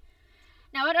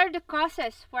 Now, what are the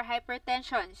causes for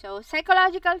hypertension? So,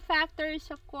 psychological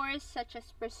factors, of course, such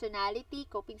as personality,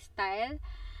 coping style,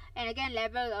 and again,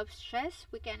 level of stress.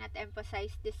 We cannot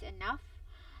emphasize this enough.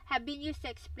 Have been used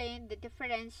to explain the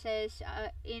differences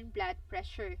in blood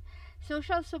pressure.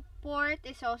 Social support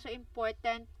is also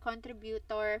important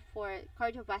contributor for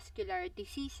cardiovascular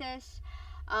diseases.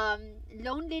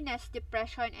 Loneliness,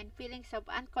 depression, and feelings of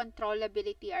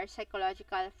uncontrollability are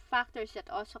psychological factors that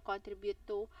also contribute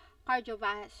to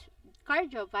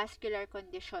cardiovascular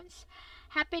conditions.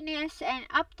 Happiness and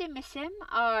optimism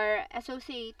are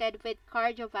associated with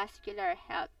cardiovascular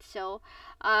health. So,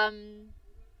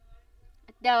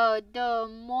 the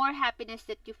more happiness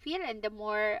that you feel and the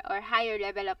more or higher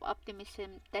level of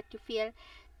optimism that you feel,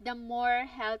 the more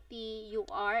healthy you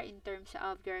are in terms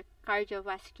of your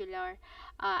cardiovascular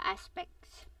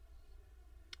aspects.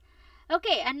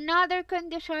 Okay, another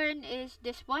condition is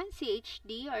this one,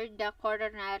 CHD, or the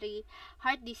coronary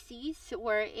heart disease,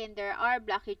 wherein there are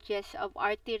blockages of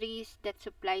arteries that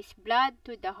supplies blood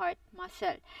to the heart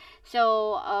muscle.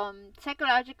 So,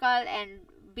 psychological and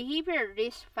behavior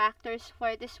risk factors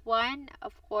for this one,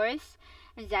 of course,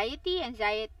 anxiety,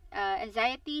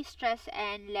 stress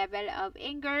and level of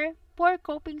anger, poor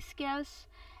coping skills,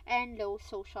 and low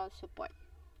social support.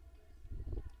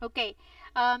 Okay,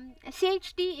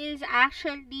 CHD is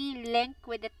actually linked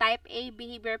with the type A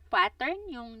behavior pattern,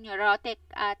 yung neurotic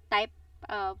type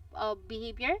of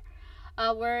behavior,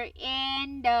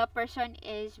 wherein the person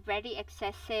is very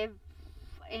excessive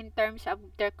in terms of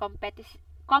their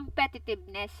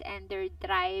competitiveness and their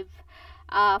drive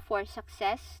for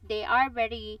success. They are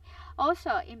very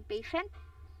also impatient,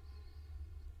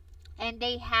 and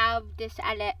they have this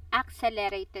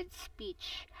accelerated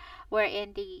speech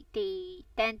wherein they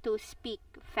tend to speak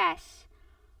fast.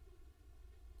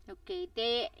 Okay,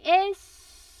 they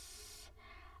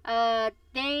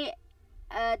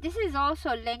this is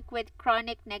also linked with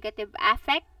chronic negative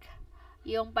affect,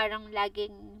 yung parang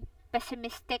laging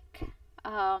pessimistic,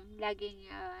 laging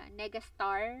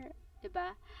negastar,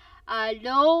 diba?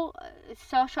 Low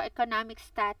socioeconomic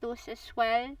status as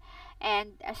well,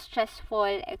 and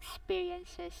stressful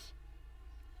experiences.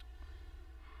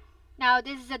 Now,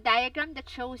 this is a diagram that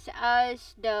shows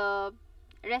us the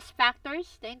risk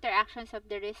factors, the interactions of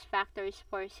the risk factors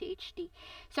for CHD.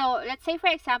 So, let's say, for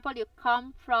example, you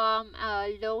come from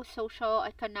a low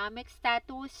socioeconomic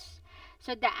status.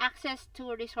 So, the access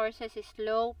to resources is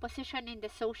low. Position in the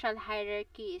social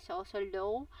hierarchy is also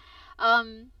low.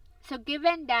 So,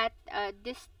 given that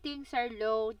these things are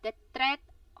low, the threat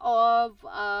of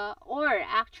or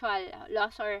actual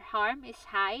loss or harm is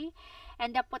high,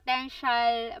 and the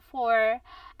potential for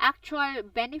actual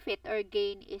benefit or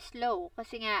gain is low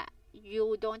kasi nga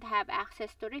you don't have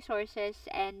access to resources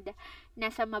and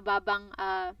nasa mababang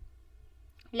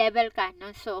level ka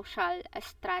ng social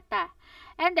strata.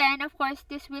 And then of course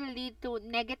this will lead to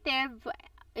negative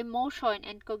emotion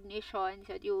and cognition,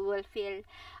 so you will feel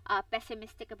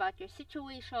pessimistic about your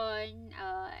situation,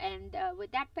 and with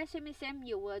that pessimism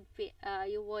you would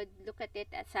look at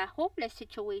it as a hopeless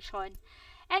situation.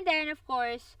 And then of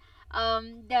course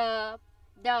the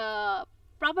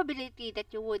probability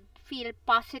that you would feel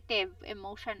positive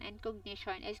emotion and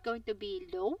cognition is going to be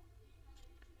low,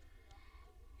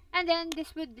 and then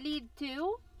this would lead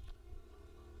to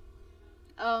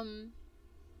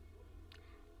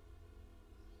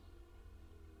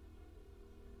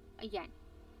ayan.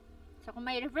 So kung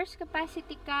may reverse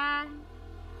capacity ka,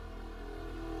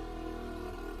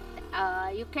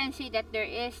 you can see that there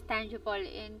is tangible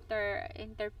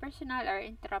interpersonal or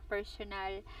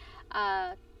intrapersonal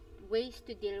ways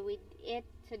to deal with it.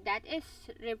 So that is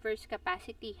reverse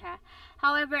capacity, ha.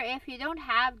 However, if you don't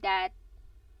have that,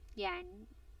 yan,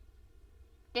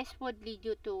 this would lead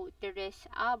you to the risk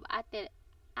of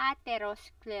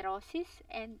atherosclerosis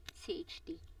and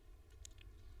CHD.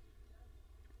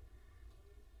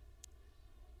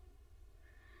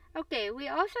 Okay, we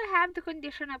also have the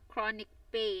condition of chronic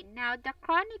pain. Now, the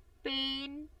chronic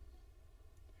pain,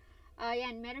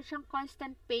 yan, meron siyang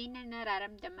constant pain na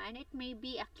nararamdaman. It may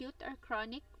be acute or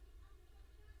chronic.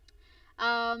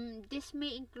 This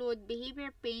may include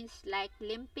behavior pains like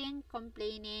limping,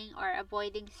 complaining, or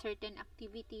avoiding certain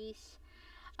activities.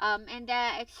 And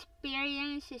the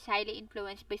experience is highly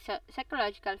influenced by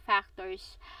psychological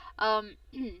factors.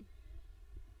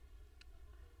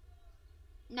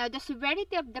 Now, the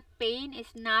severity of the pain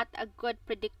is not a good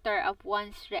predictor of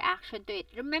one's reaction to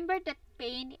it. Remember that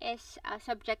pain is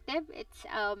subjective. It's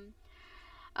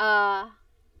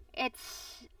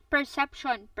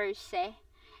perception per se.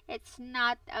 It's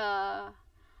not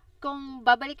kung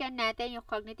babalikan natin yung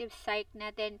cognitive psych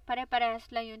natin,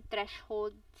 pare-parehas lang yung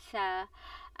threshold sa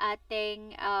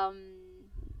ating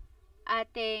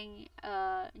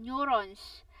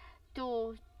neurons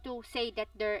to say that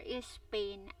there is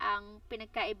pain. Ang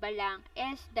pinagkaiba lang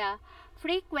is the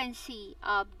frequency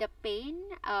of the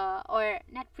pain, or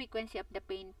not frequency of the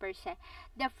pain per se,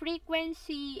 the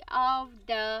frequency of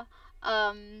the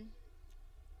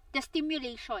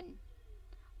stimulation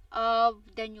of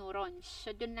the neurons. So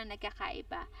dun lang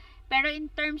nagkakaiba. Pero in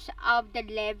terms of the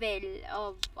level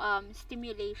of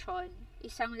stimulation,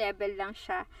 isang level lang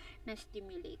siya na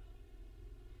stimulate.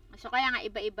 So kaya nga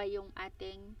iba-iba yung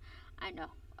ating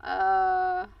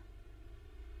how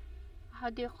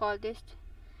do you call this?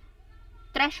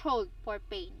 Threshold for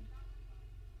pain.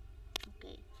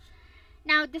 Okay.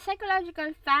 Now, the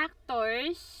psychological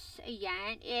factors,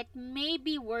 ayan, it may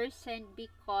be worsened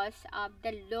because of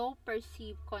the low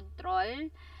perceived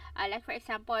control. Like for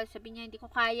example, sabi niya, hindi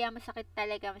ko kaya, masakit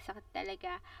talaga.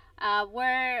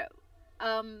 Where,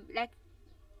 like,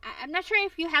 I'm not sure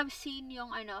if you have seen yung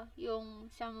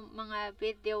sa mga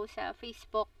video sa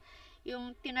Facebook,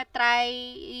 yung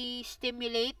tinatry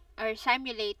i-stimulate or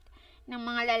simulate ng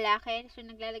mga lalaki. So,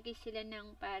 naglalagay sila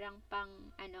ng parang pang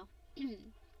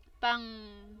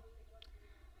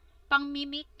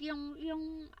mimic yung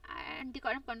hindi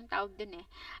ko alam kung anong tawag dun eh.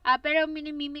 Pero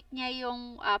minimimic niya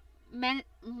yung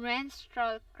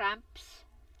menstrual cramps.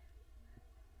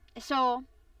 So,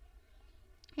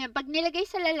 yan, pag nilagay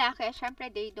sa lalaki, syempre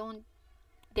they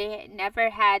never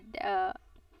had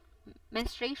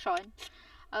menstruation.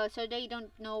 So they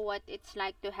don't know what it's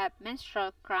like to have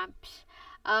menstrual cramps.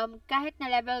 Kahit na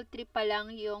level 3 pa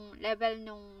lang yung level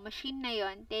nung machine na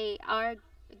yon, they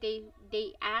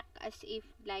act as if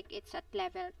like it's at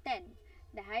level 10,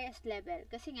 the highest level.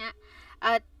 Kasi nga,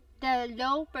 at the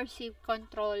low perceived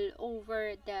control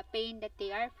over the pain that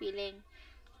they are feeling,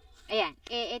 ayan,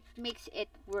 it makes it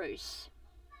worse.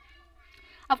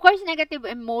 Of course, negative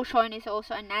emotion is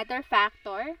also another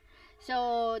factor.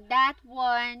 So that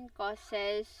one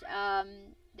causes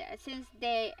since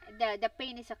the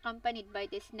pain is accompanied by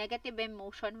this negative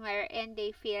emotion wherein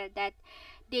they feel that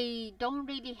they don't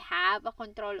really have a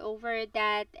control over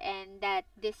that, and that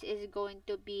this is going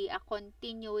to be a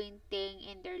continuing thing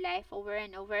in their life over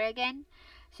and over again.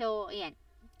 So ayan,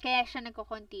 kaya siya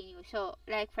nagko-continue. So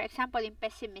like for example, in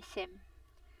pessimism,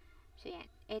 so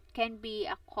yan, it can be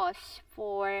a cause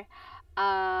for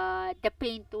the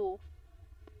pain to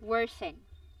worsen.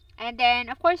 And then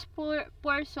of course, poor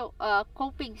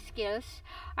coping skills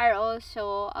are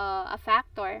also a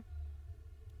factor.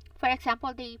 For example,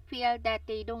 they feel that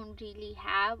they don't really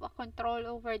have a control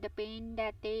over the pain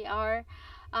that they are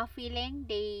feeling.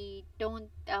 They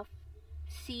don't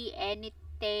see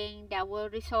anything that will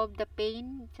resolve the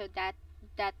pain, so that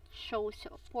shows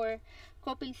poor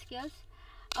coping skills.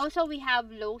 Also, we have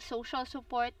low social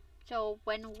support. So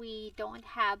when we don't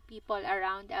have people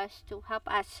around us to help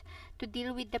us to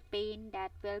deal with the pain,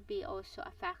 that will be also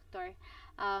a factor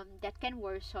that can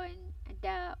worsen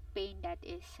the pain that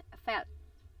is felt.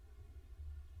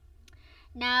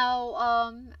 Now,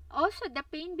 also the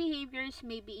pain behaviors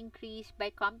may be increased by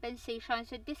compensation.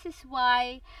 So this is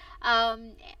why,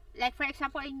 like for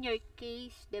example, in your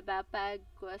case, 'di ba, pag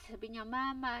sabi niya,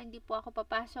 "Mama, hindi po ako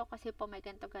papasok kasi po may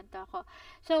ganto-ganto ako."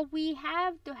 So we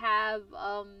have to have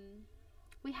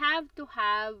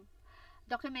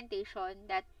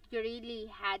documentation that you really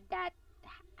had that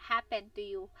happen to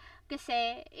you.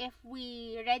 Kasi if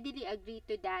we readily agree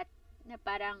to that, na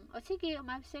parang, o sige,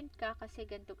 umabsent ka kasi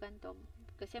ganto-ganto,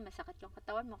 kasi masakit yung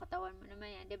katawan mo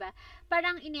naman yan, 'di ba?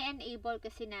 Parang ini-enable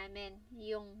kasi namin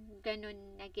yung ganun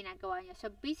na ginagawa niya. So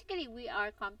basically, we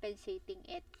are compensating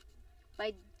it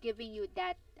by giving you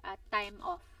that time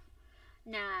off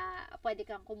na pwede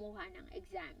kang kumuha ng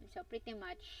exam. So pretty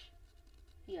much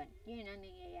yun ang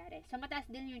nangyayari. So mataas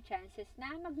din yung chances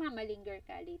na magmamalinger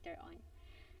ka later on.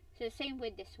 So same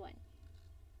with this one.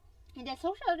 And the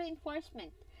social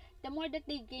reinforcement, the more that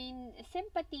they gain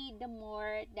sympathy, the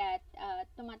more that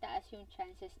tumataas yung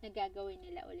chances na gagawin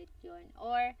nila ulit yun.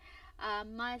 Or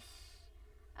mas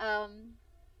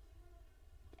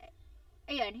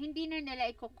hindi na nila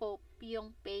i-cope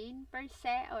yung pain per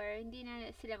se, or hindi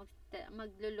na sila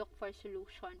maglo-look for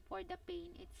solution for the pain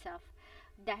itself.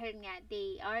 Dahil nga,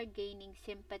 they are gaining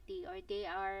sympathy, or they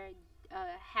are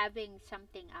having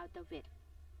something out of it.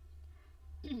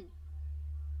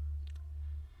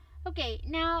 Okay,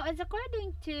 now as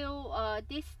according to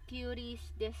these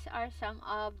theories, these are some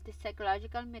of the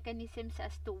psychological mechanisms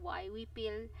as to why we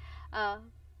feel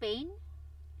pain.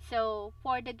 So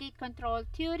for the gate control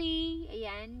theory,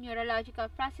 ayan, neurological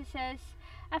processes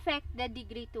affect the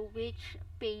degree to which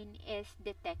pain is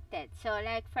detected. So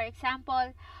like for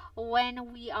example,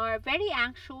 when we are very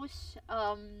anxious,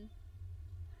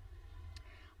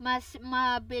 mas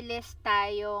mabilis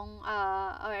tayong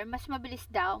or mas mabilis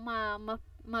daw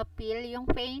ma-feel yung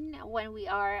pain when we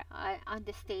are on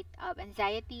the state of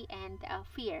anxiety and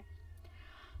fear.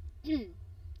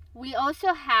 We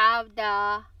also have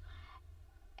the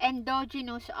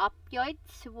endogenous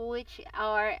opioids, which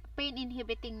are pain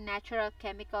inhibiting natural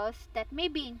chemicals that may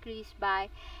be increased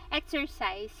by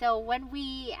exercise. So when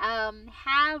we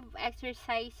have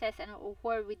exercises, and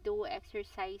where we do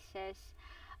exercises,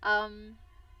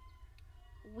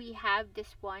 we have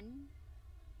this one,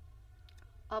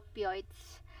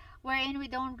 opioids, wherein we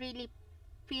don't really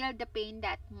feel the pain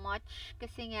that much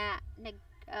kasi nga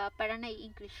parang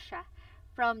nai-increase siya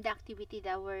from the activity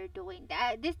that we're doing.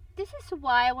 This is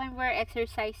why when we're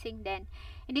exercising then,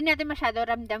 hindi natin masyado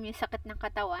ramdam yung sakit ng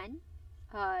katawan.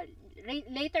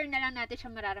 Later na lang natin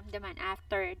siya mararamdaman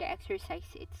after the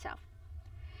exercise itself.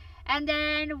 And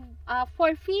then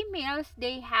for females,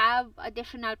 they have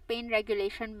additional pain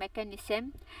regulation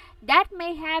mechanism that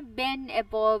may have been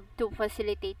evolved to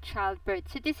facilitate childbirth.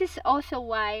 So this is also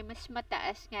why mas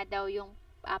mataas nga daw yung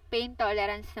pain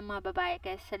tolerance ng mga babae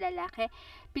kaysa sa lalaki,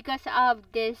 because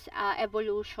of this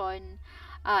evolutional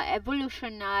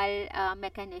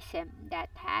mechanism that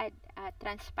had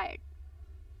transpired.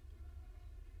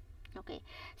 Okay,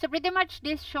 so pretty much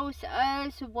this shows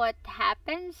us what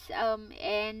happens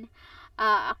in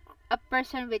a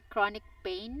person with chronic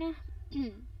pain.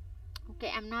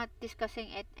 Okay, I'm not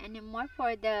discussing it anymore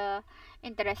for the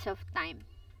interest of time.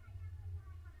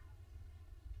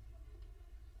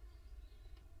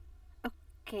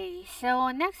 Okay, so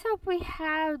next up we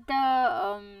have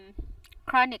the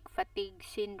chronic fatigue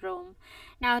syndrome.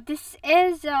 Now, this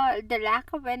is the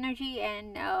lack of energy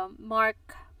and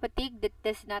mark fatigue that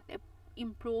does not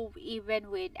improve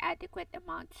even with adequate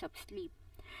amounts of sleep.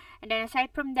 And then aside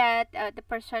from that, the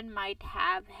person might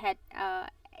have head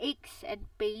aches and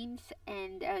pains,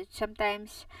 and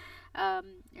sometimes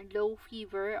low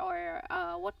fever, or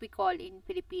what we call in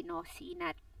Filipino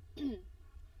sinat.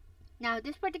 Now,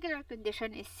 this particular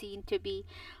condition is seen to be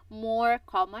more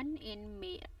common in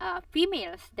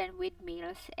females than with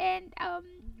males, and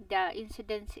the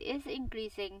incidence is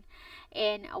increasing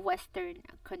in Western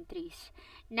countries.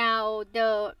 Now,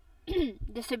 the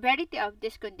the severity of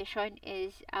this condition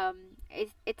is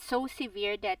it's so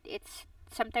severe that it's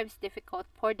sometimes difficult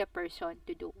for the person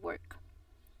to do work.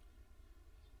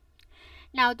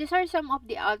 Now, these are some of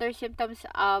the other symptoms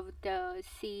of the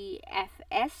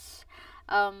CFS.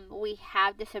 We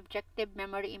have the subjective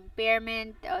memory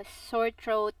impairment, sore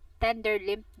throat, tender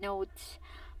lymph nodes,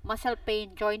 muscle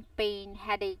pain, joint pain,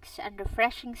 headaches,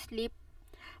 unrefreshing sleep,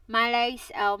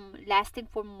 malaise lasting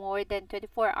for more than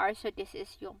 24 hours. So this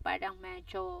is yung parang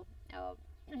medyo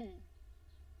yung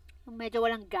medyo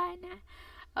walang gana,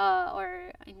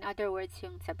 or in other words,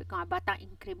 yung sabi ko nga, batang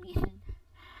inkrimin.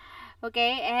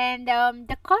 Okay, and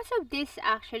the cause of this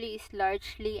actually is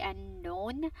largely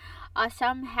unknown.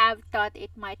 Some have thought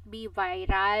it might be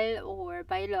viral or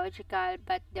biological,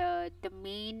 but the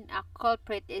main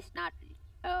culprit is not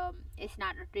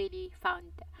really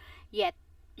found yet.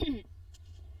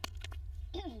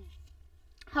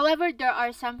 However, there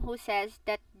are some who says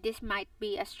that this might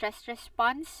be a stress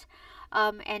response,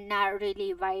 and not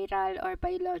really viral or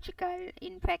biological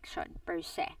infection per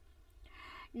se.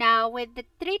 Now, with the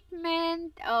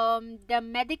treatment, the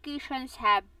medications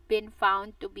have been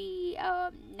found to be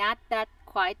not that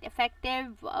quite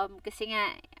effective, kasi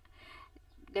nga,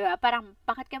 diba, parang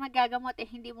bakit ka magagamot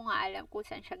hindi mo nga alam kung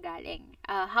saan siya galing.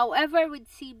 However,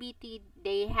 with CBT,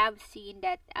 they have seen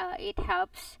that it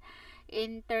helps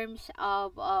in terms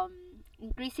of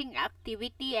increasing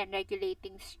activity and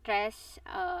regulating rest,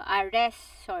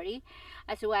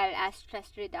 as well as stress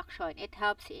reduction. It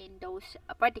helps in those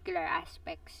particular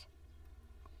aspects.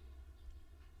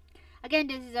 Again,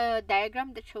 this is a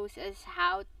diagram that shows us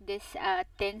how these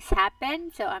things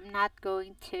happen, so I'm not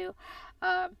going to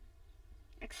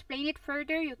explain it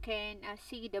further. You can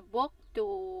see the book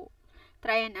to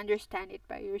try and understand it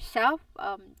by yourself.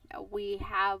 We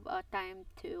have time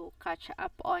to catch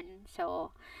up on,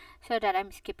 so that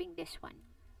I'm skipping this one.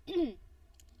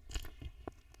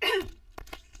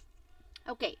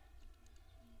 Okay.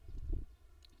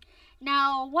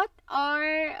 Now, what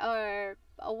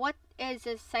is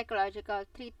a psychological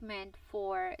treatment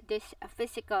for this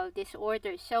physical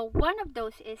disorder? So one of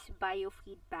those is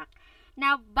biofeedback.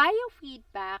 Now,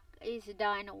 biofeedback is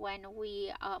done when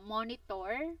we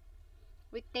monitor.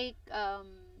 We take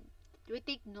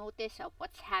notice of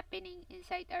what's happening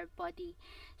inside our body.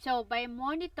 So by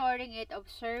monitoring it,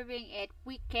 observing it,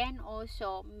 we can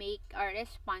also make our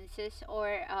responses,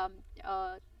 or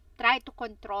try to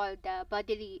control the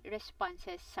bodily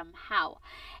responses somehow.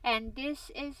 And this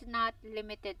is not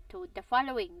limited to the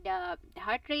following: the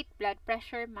heart rate, blood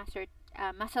pressure,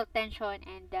 muscle tension,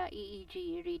 and the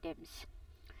EEG rhythms.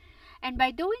 And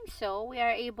by doing so, we are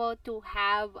able to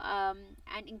have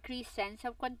an increased sense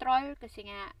of control, kasi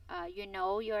nga, you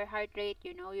know your heart rate,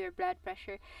 you know your blood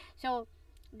pressure. So,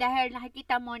 dahil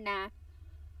nakikita mo na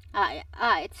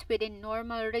it's within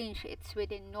normal range, it's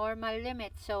within normal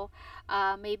limits, so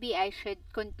maybe I should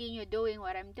continue doing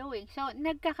what I'm doing. So,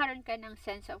 nagkakaroon ka ng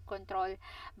sense of control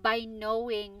by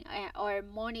knowing or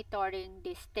monitoring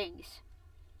these things.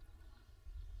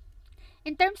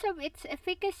 In terms of its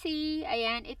efficacy,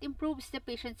 ayan, it improves the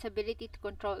patient's ability to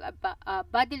control a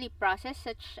bodily process,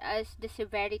 such as the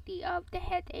severity of the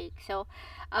headache. So,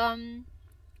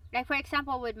 like for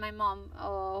example, with my mom,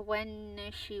 when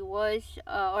she was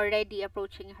already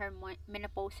approaching her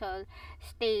menopausal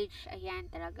stage, ayan,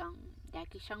 talagang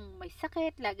lagi siyang may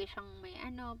sakit, lagi siyang may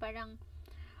ano, parang,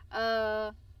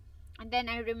 uh, and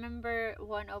then I remember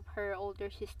one of her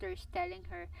older sisters telling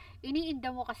her,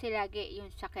 iniinda mo kasi lagi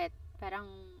yung sakit. Parang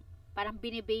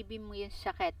binibaby mo yung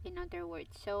sakit, in other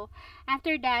words. So,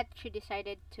 after that, she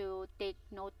decided to take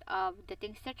note of the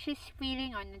things that she's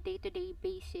feeling on a day-to-day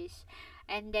basis.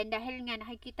 And then, dahil nga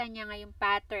nakikita niya nga yung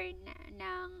pattern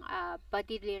ng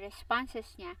bodily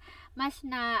responses niya, mas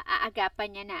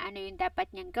naaagapan niya na ano yung dapat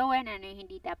niyang gawin, ano yung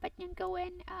hindi dapat niyang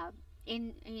gawin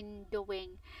in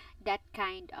doing that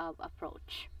kind of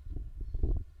approach.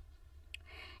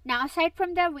 Now, aside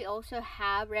from that, we also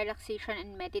have relaxation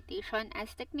and meditation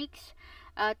as techniques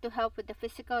to help with the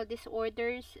physical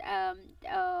disorders,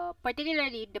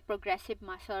 particularly the progressive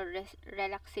muscle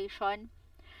relaxation.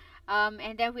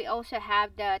 And then we also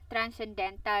have the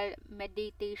transcendental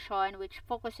meditation, which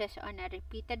focuses on a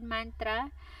repeated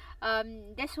mantra.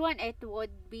 This one, it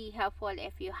would be helpful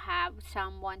if you have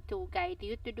someone to guide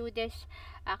you to do this.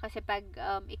 Kasi pag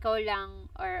ikaw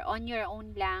lang or on your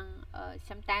own lang,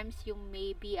 sometimes you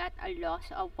may be at a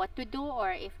loss of what to do, or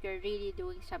if you're really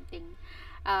doing something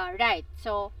right.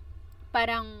 So,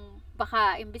 parang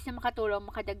baka imbis na makatulong,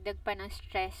 makadagdag pa ng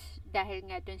stress dahil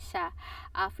nga dun sa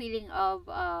feeling of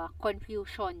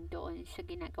confusion doon sa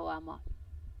ginagawa mo.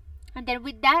 And then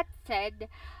with that said,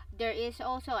 there is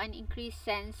also an increased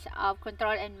sense of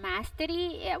control and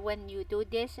mastery when you do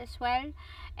this as well.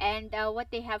 And what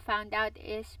they have found out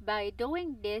is by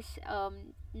doing this,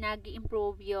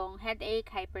 nag-improve yung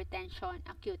headache, hypertension,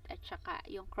 acute at saka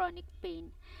yung chronic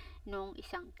pain nung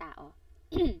isang tao.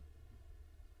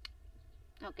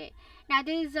 Okay, now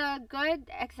this is a good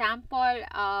example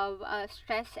of a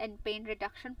stress and pain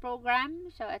reduction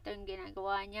program. So, ito yung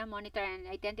ginagawa niya, monitor and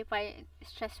identify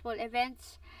stressful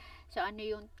events. So, ano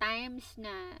yung times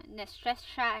na stress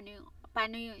siya,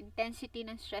 paano yung intensity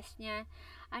ng stress niya,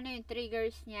 ano yung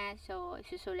triggers niya. So,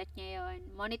 isusulat niya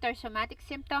yon. Monitor somatic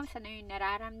symptoms, ano yung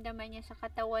nararamdaman niya sa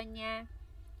katawan niya.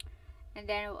 And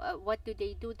then, what do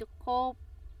they do to cope?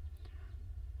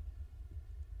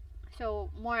 So,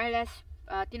 more or less,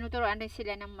 tinuturuan din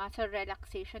sila ng muscle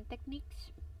relaxation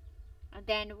techniques. And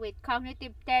then, with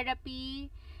cognitive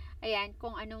therapy, ayan,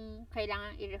 kung anong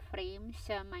kailangan i-reframe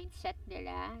sa mindset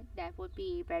nila, that would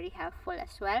be very helpful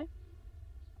as well.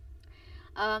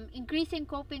 Increasing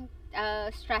coping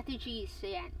strategies,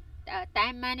 ayan,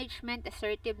 time management,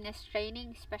 assertiveness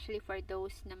training, especially for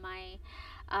those na may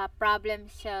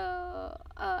problems sa,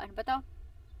 ano ba to?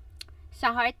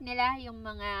 Sa heart nila, yung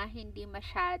mga hindi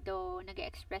masyado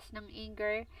nag-express ng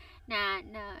anger,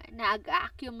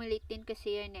 nag-accumulate din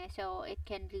kasi yun eh. So, it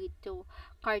can lead to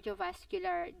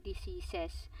cardiovascular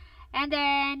diseases. And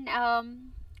then,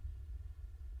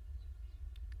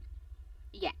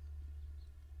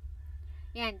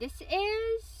 yan, this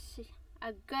is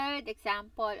a good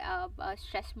example of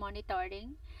stress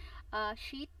monitoring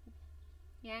sheet.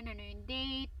 Yan, ano yung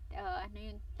date, ano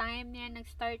yung time niya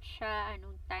nag-start siya,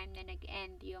 anong time na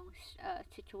nag-end yung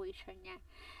situation niya.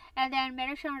 And then,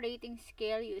 meron siyang rating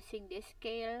scale using this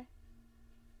scale.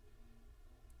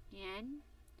 Yan.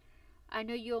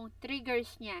 Ano yung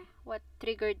triggers niya? What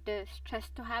triggered the stress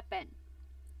to happen?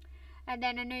 And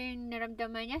then, ano yung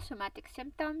naramdaman niya? Somatic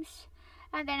symptoms.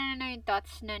 And then, ano yung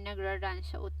thoughts na nagra-run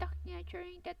sa utak niya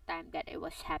during that time that it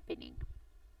was happening.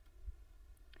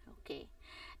 Okay.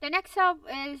 The next up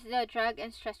is the drug and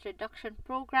stress reduction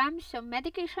program. So,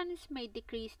 medications may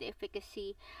decrease the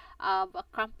efficacy of a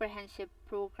comprehensive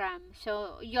program.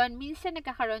 So, yon minsan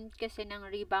nagkakaroon kasi ng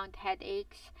rebound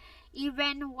headaches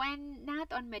even when not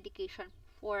on medication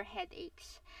for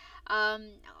headaches.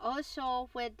 Also,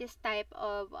 with this type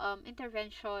of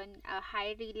intervention,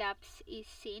 high relapse is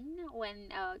seen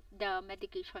when the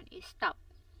medication is stopped.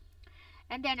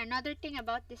 And then another thing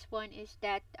about this one is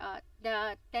that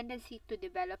the tendency to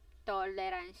develop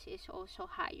tolerance is also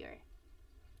higher.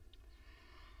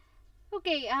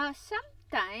 Okay,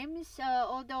 sometimes,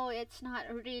 although it's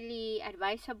not really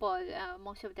advisable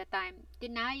most of the time,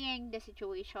 denying the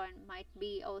situation might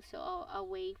be also a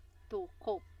way to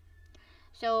cope.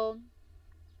 So,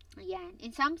 ayan.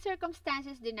 In some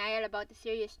circumstances, denial about the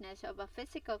seriousness of a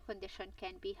physical condition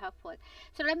can be helpful.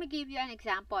 So, let me give you an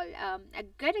example. A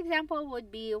good example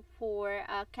would be for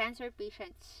cancer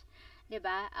patients.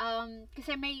 Diba?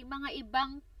 Kasi may mga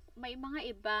ibang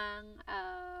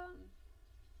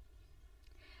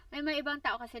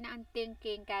tao kasi na ang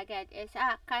thinking kagad is,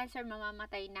 cancer,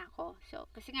 mamamatay na ako. So,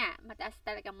 kasi nga, mataas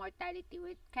talaga mortality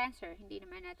with cancer. Hindi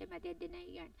naman natin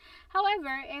madedeny yan.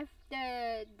 However, if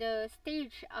the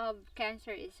stage of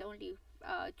cancer is only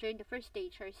during the first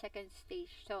stage or second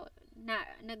stage, so,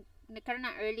 nagkaroon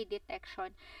ng early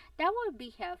detection, that will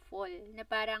be helpful. Na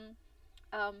parang,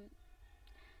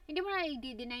 hindi mo na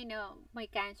i-deny na may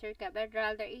cancer ka, but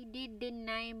rather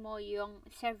i-deny mo yung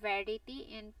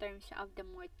severity in terms of the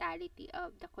mortality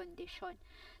of the condition.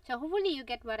 So hopefully you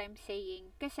get what I'm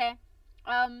saying, kasi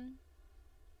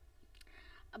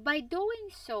by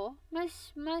doing so,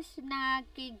 mas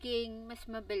nagiging mas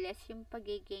mabilis yung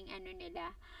pagiging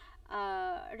nila,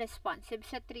 responsive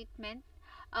sa treatment.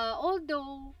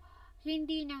 Although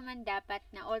hindi naman dapat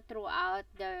na all throughout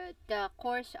the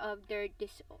course of their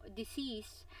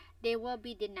disease, they will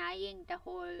be denying the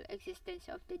whole existence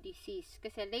of the disease.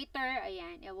 Kasi later,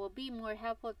 ayan, it will be more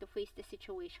helpful to face the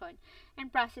situation and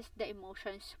process the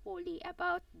emotions fully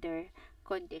about their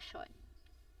condition.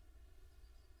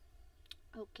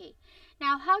 Okay.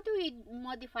 Now, how do we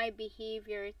modify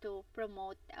behavior to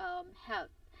promote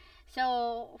health?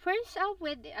 So, first up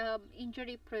with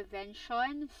injury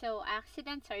prevention. So,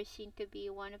 accidents are seen to be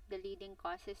one of the leading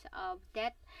causes of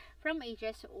death from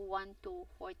ages 1 to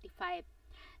 45.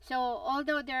 So,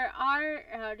 although there are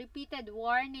repeated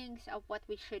warnings of what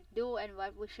we should do and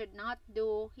what we should not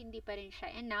do, hindi pa rin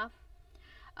siya enough.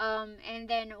 And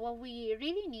then, what we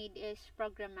really need is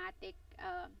programmatic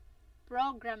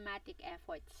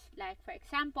efforts. Like, for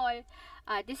example,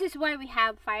 this is why we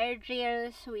have fire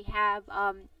drills, we have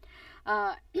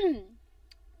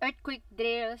earthquake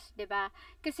drills, diba?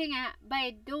 Kasi nga,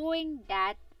 by doing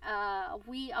that,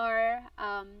 we are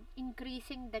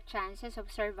increasing the chances of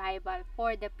survival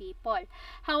for the people.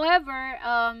 However,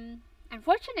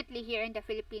 unfortunately, here in the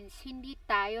Philippines, hindi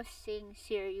tayo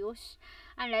serious,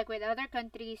 unlike with other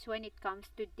countries when it comes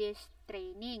to this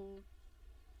training.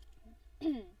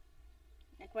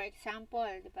 Like, for example,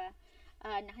 diba,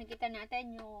 nakikita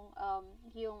natin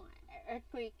yung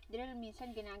earthquake drill, minsan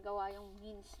ginagawa yung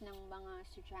means ng mga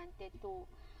estudyante to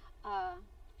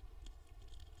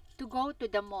go to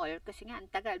the mall, kasi nga ang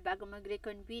tagal bago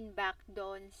mag-reconvene back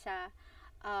doon sa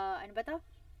ano ba to?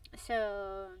 So,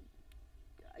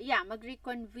 yeah,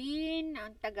 mag-reconvene,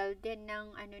 ang tagal din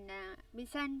ng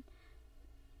minsan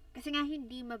kasi nga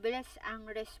hindi mabilis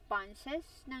ang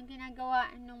responses ng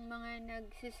ginagawa ng mga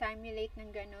nagsisimulate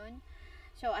ng ganun.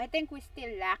 So, I think we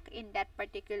still lack in that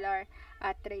particular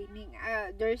training.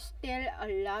 There's still a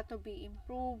lot to be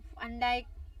improved.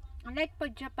 Unlike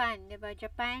pag Japan, diba?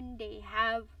 Japan, they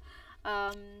have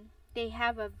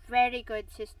a very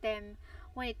good system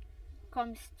when it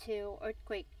comes to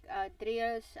earthquake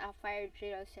drills, fire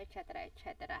drills, etc.,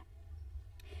 etc.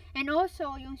 And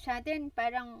also, yung sa atin,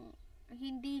 parang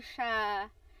hindi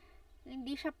siya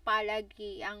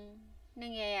palagi ang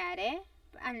nangyayari,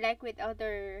 unlike with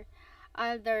other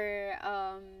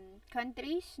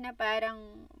countries na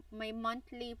parang may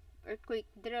monthly earthquake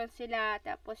drill sila,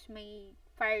 tapos may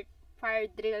fire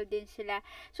drill din sila.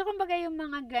 So kumbaga yung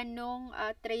mga ganong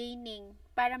training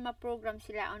para ma-program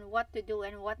sila on what to do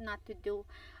and what not to do,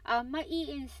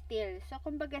 mai-instill. So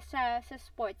kumbaga sa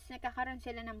sports, nakakaroon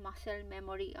sila ng muscle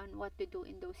memory on what to do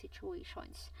in those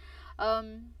situations.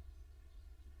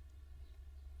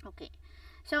 Okay.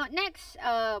 So, next,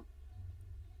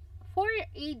 for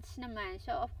AIDS naman.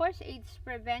 So, of course, AIDS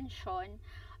prevention,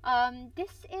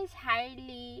 this is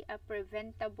highly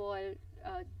preventable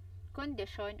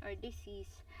condition or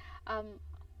disease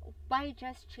by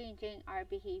just changing our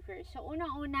behavior. So,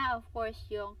 unang-una, of course,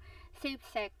 yung safe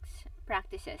sex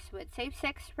practices. With safe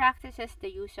sex practices,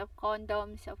 the use of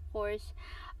condoms, of course,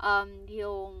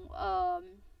 yung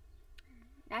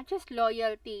not just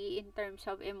loyalty in terms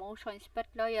of emotions, but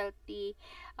loyalty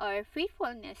or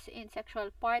faithfulness in sexual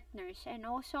partners, and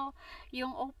also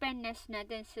yung openness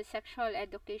natin sa sexual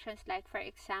educations, like for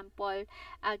example,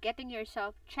 getting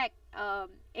yourself checked.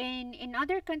 In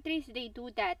other countries, they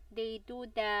do that. They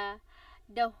do the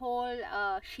whole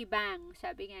shebang,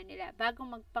 sabi nga nila. Bago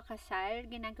magpakasal,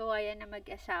 ginagawa yan na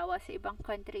mag-asawa sa ibang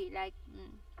country, like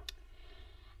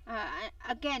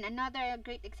again, another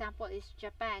great example is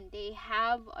Japan. They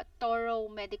have a thorough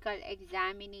medical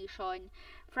examination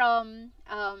from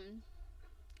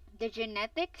the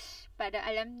genetics para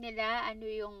alam nila ano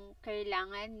yung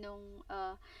kailangan nung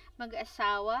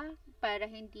mag-asawa para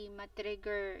hindi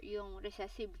ma-trigger yung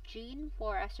recessive gene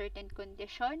for a certain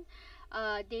condition.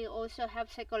 They also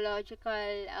have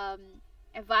psychological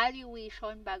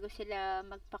evaluation bago sila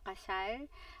magpakasal.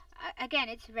 Again,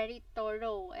 it's very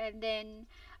thorough. And then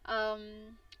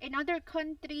in other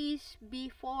countries,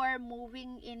 before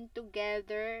moving in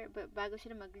together, bago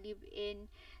sila mag-live in,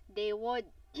 they would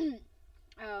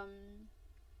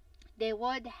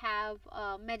have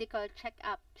medical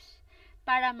checkups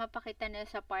para mapakita na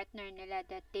sa partner nila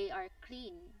that they are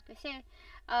clean. Kasi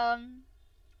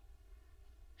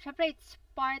syempre, it's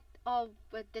part of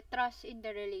the trust in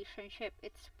the relationship.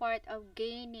 It's part of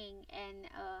gaining and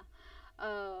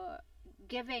uh,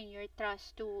 giving your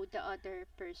trust to the other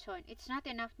person. It's not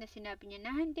enough na sinabi niya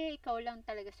na hindi, ikaw lang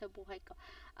talaga sa buhay ko.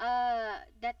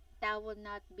 That would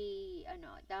not be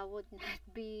that would not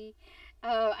be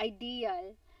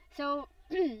ideal. So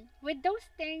with those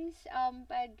things,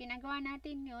 pag ginagawa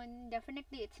natin yun,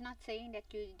 definitely it's not saying that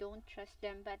you don't trust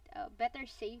them, but better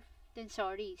safe than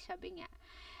sorry, sabi nga.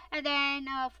 And then,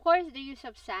 of course, the use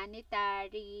of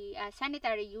sanitary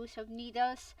use of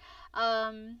needles.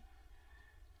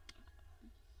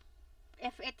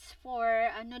 If it's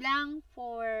for ano lang,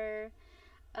 for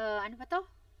ano ba to?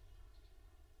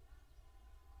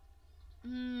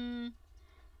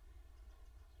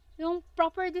 Yung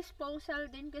proper disposal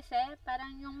din kasi,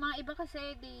 parang yung mga iba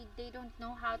kasi, they don't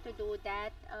know how to do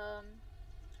that.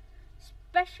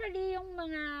 Especially yung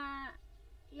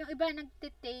iba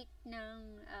nagtitake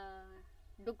ng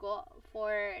dugo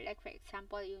for, like for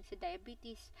example, yung sa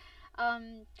diabetes.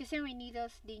 Kasi may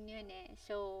needles din yun eh.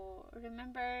 So,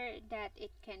 remember that it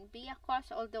can be a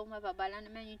cause, although mababa lang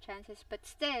naman yung chances, but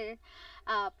still,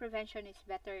 prevention is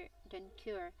better than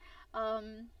cure.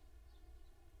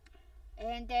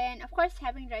 And then, of course,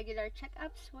 having regular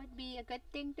checkups would be a good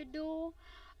thing to do.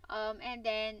 And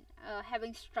then,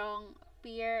 having strong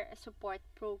peer support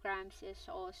programs is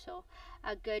also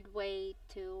a good way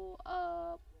to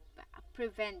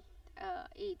prevent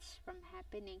AIDS from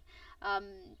happening.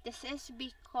 This is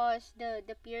because the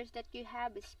peers that you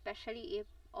have, especially if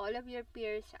all of your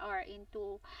peers are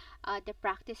into the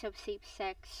practice of safe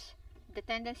sex, the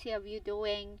tendency of you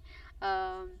doing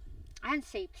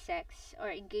unsafe sex or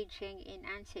engaging in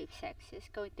unsafe sex is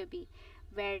going to be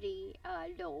very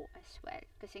low as well.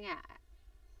 Kasi nga,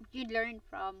 you learn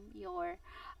from your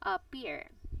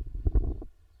peer.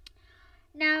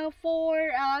 Now, for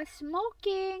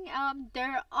smoking,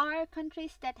 there are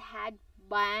countries that had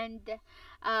banned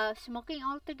smoking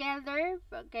altogether.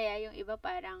 Kaya yung iba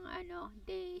parang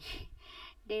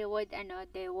they would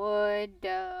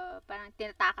parang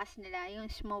tinatakas nila yung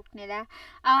smoke nila.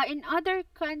 In other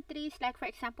countries, like for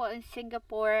example in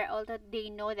Singapore, although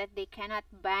they know that they cannot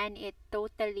ban it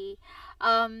totally,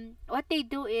 what they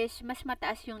do is mas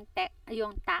mataas yung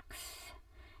tax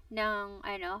ng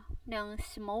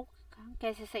smoke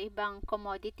kaysa sa ibang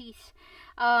commodities.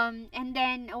 And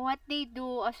then what they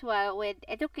do as well with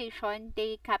education,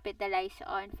 they capitalize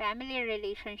on family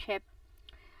relationship.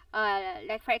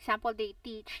 Like for example, they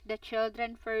teach the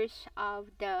children first of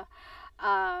the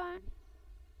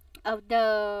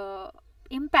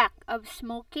impact of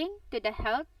smoking to the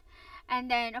health. And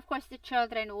then, of course, the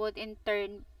children would in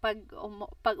turn, pag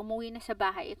umuwi na sa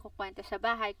bahay, ikukwento sa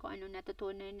bahay kung ano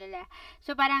natutunan nila.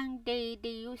 So, parang they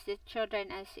use the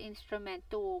children as instrument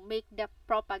to make the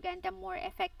propaganda more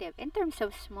effective in terms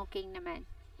of smoking naman.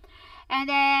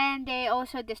 And then, they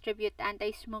also distribute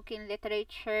anti-smoking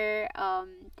literature.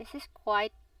 This is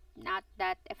quite not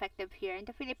that effective here. In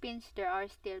the Philippines, there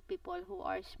are still people who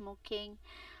are smoking.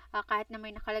 Kahit na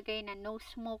may nakalagay na no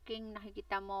smoking,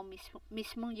 nakikita mo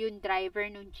mismo yung driver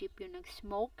ng jeep yung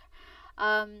nag-smoke.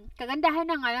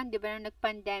 Kagandahan na nga lang, di ba, nung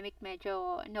nag-pandemic,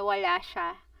 medyo nawala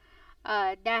siya.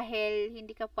 Dahil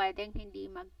hindi ka pwedeng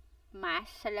hindi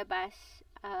mag-mask sa labas.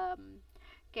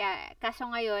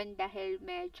 Kaso ngayon, dahil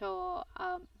medyo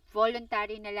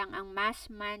voluntary na lang ang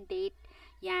mask mandate,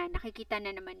 yan, nakikita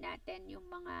na naman natin yung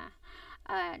mga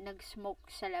nag-smoke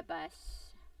sa labas.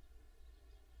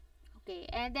 Okay,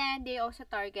 and then they also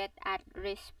target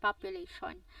at-risk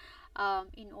population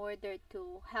in order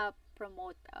to help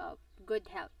promote good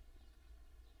health.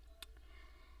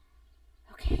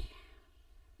 Okay,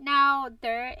 now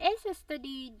there is a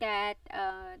study that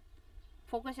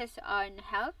focuses on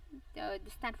health, the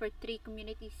Stanford 3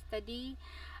 community study.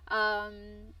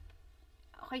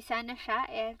 Okay, sana siya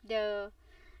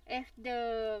if the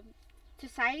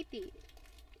society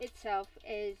itself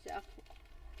is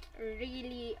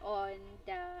really on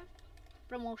the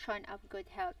promotion of good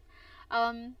health.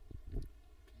 Now,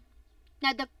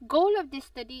 the goal of this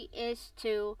study is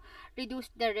to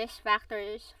reduce the risk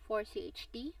factors for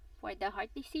CHD, for the heart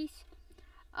disease.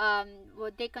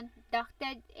 They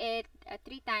conducted it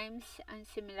 3 times on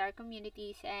similar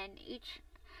communities, and each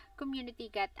community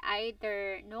got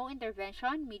either no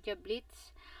intervention, media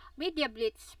blitz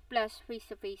plus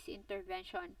face-to-face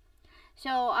intervention.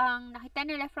 So, ang nakita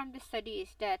nila from the study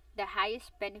is that the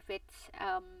highest benefits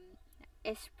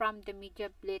is from the media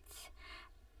blitz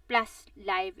plus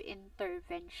live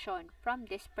intervention from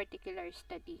this particular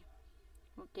study.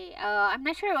 Okay, I'm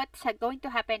not sure what's going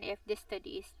to happen if this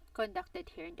study is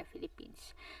conducted here in the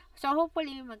Philippines. So,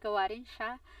 hopefully, magawa rin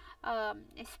siya.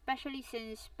 especially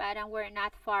since parang we're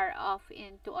not far off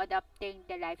into adopting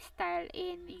the lifestyle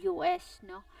in US,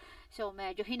 no? So,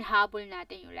 medyo hinahabol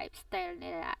natin yung lifestyle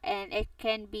nila. And it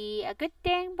can be a good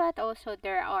thing, but also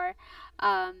there are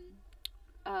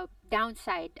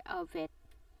downside of it.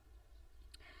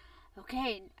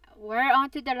 Okay, we're on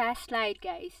to the last slide,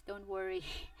 guys. Don't worry.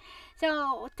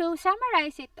 So, to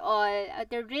summarize it all,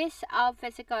 the risk of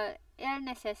physical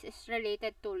illnesses is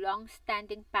related to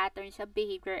long-standing patterns of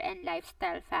behavior and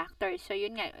lifestyle factors. So,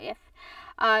 yun nga, if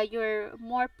you're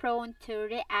more prone to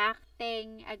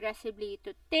reacting aggressively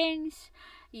to things,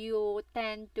 you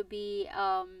tend to be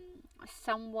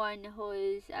someone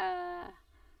who's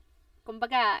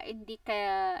kumbaga hindi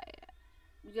ka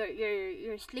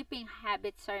your sleeping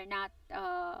habits are not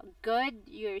good,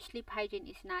 your sleep hygiene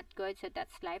is not good, so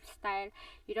that's lifestyle.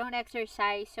 You don't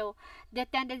exercise, so the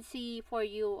tendency for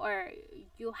you, or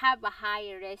you have a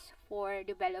high risk for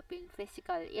developing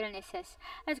physical illnesses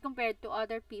as compared to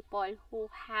other people who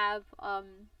have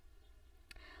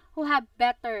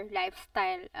better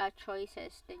lifestyle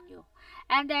choices than you.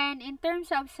 And then in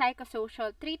terms of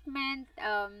psychosocial treatment,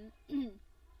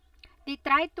 they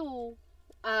try to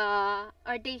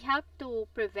or they help to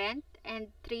prevent and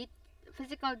treat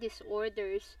physical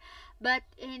disorders, but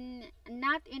in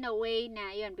not in a way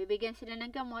na yun bibigyan sila ng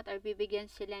gamot or bibigyan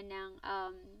sila ng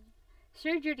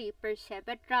surgery per se,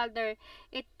 but rather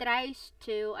it tries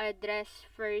to address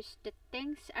first the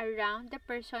things around the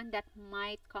person that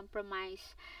might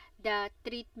compromise the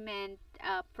treatment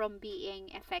from being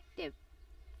effective.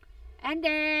 And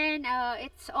then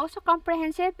it's also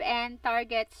comprehensive and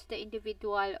targets the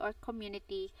individual or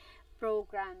community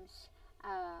programs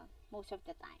most of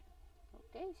the time.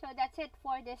 Okay, so that's it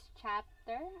for this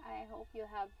chapter. I hope you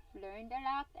have learned a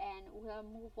lot, and we'll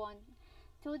move on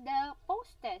to the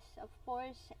post test, of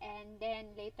course, and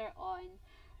then later on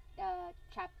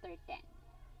chapter 10.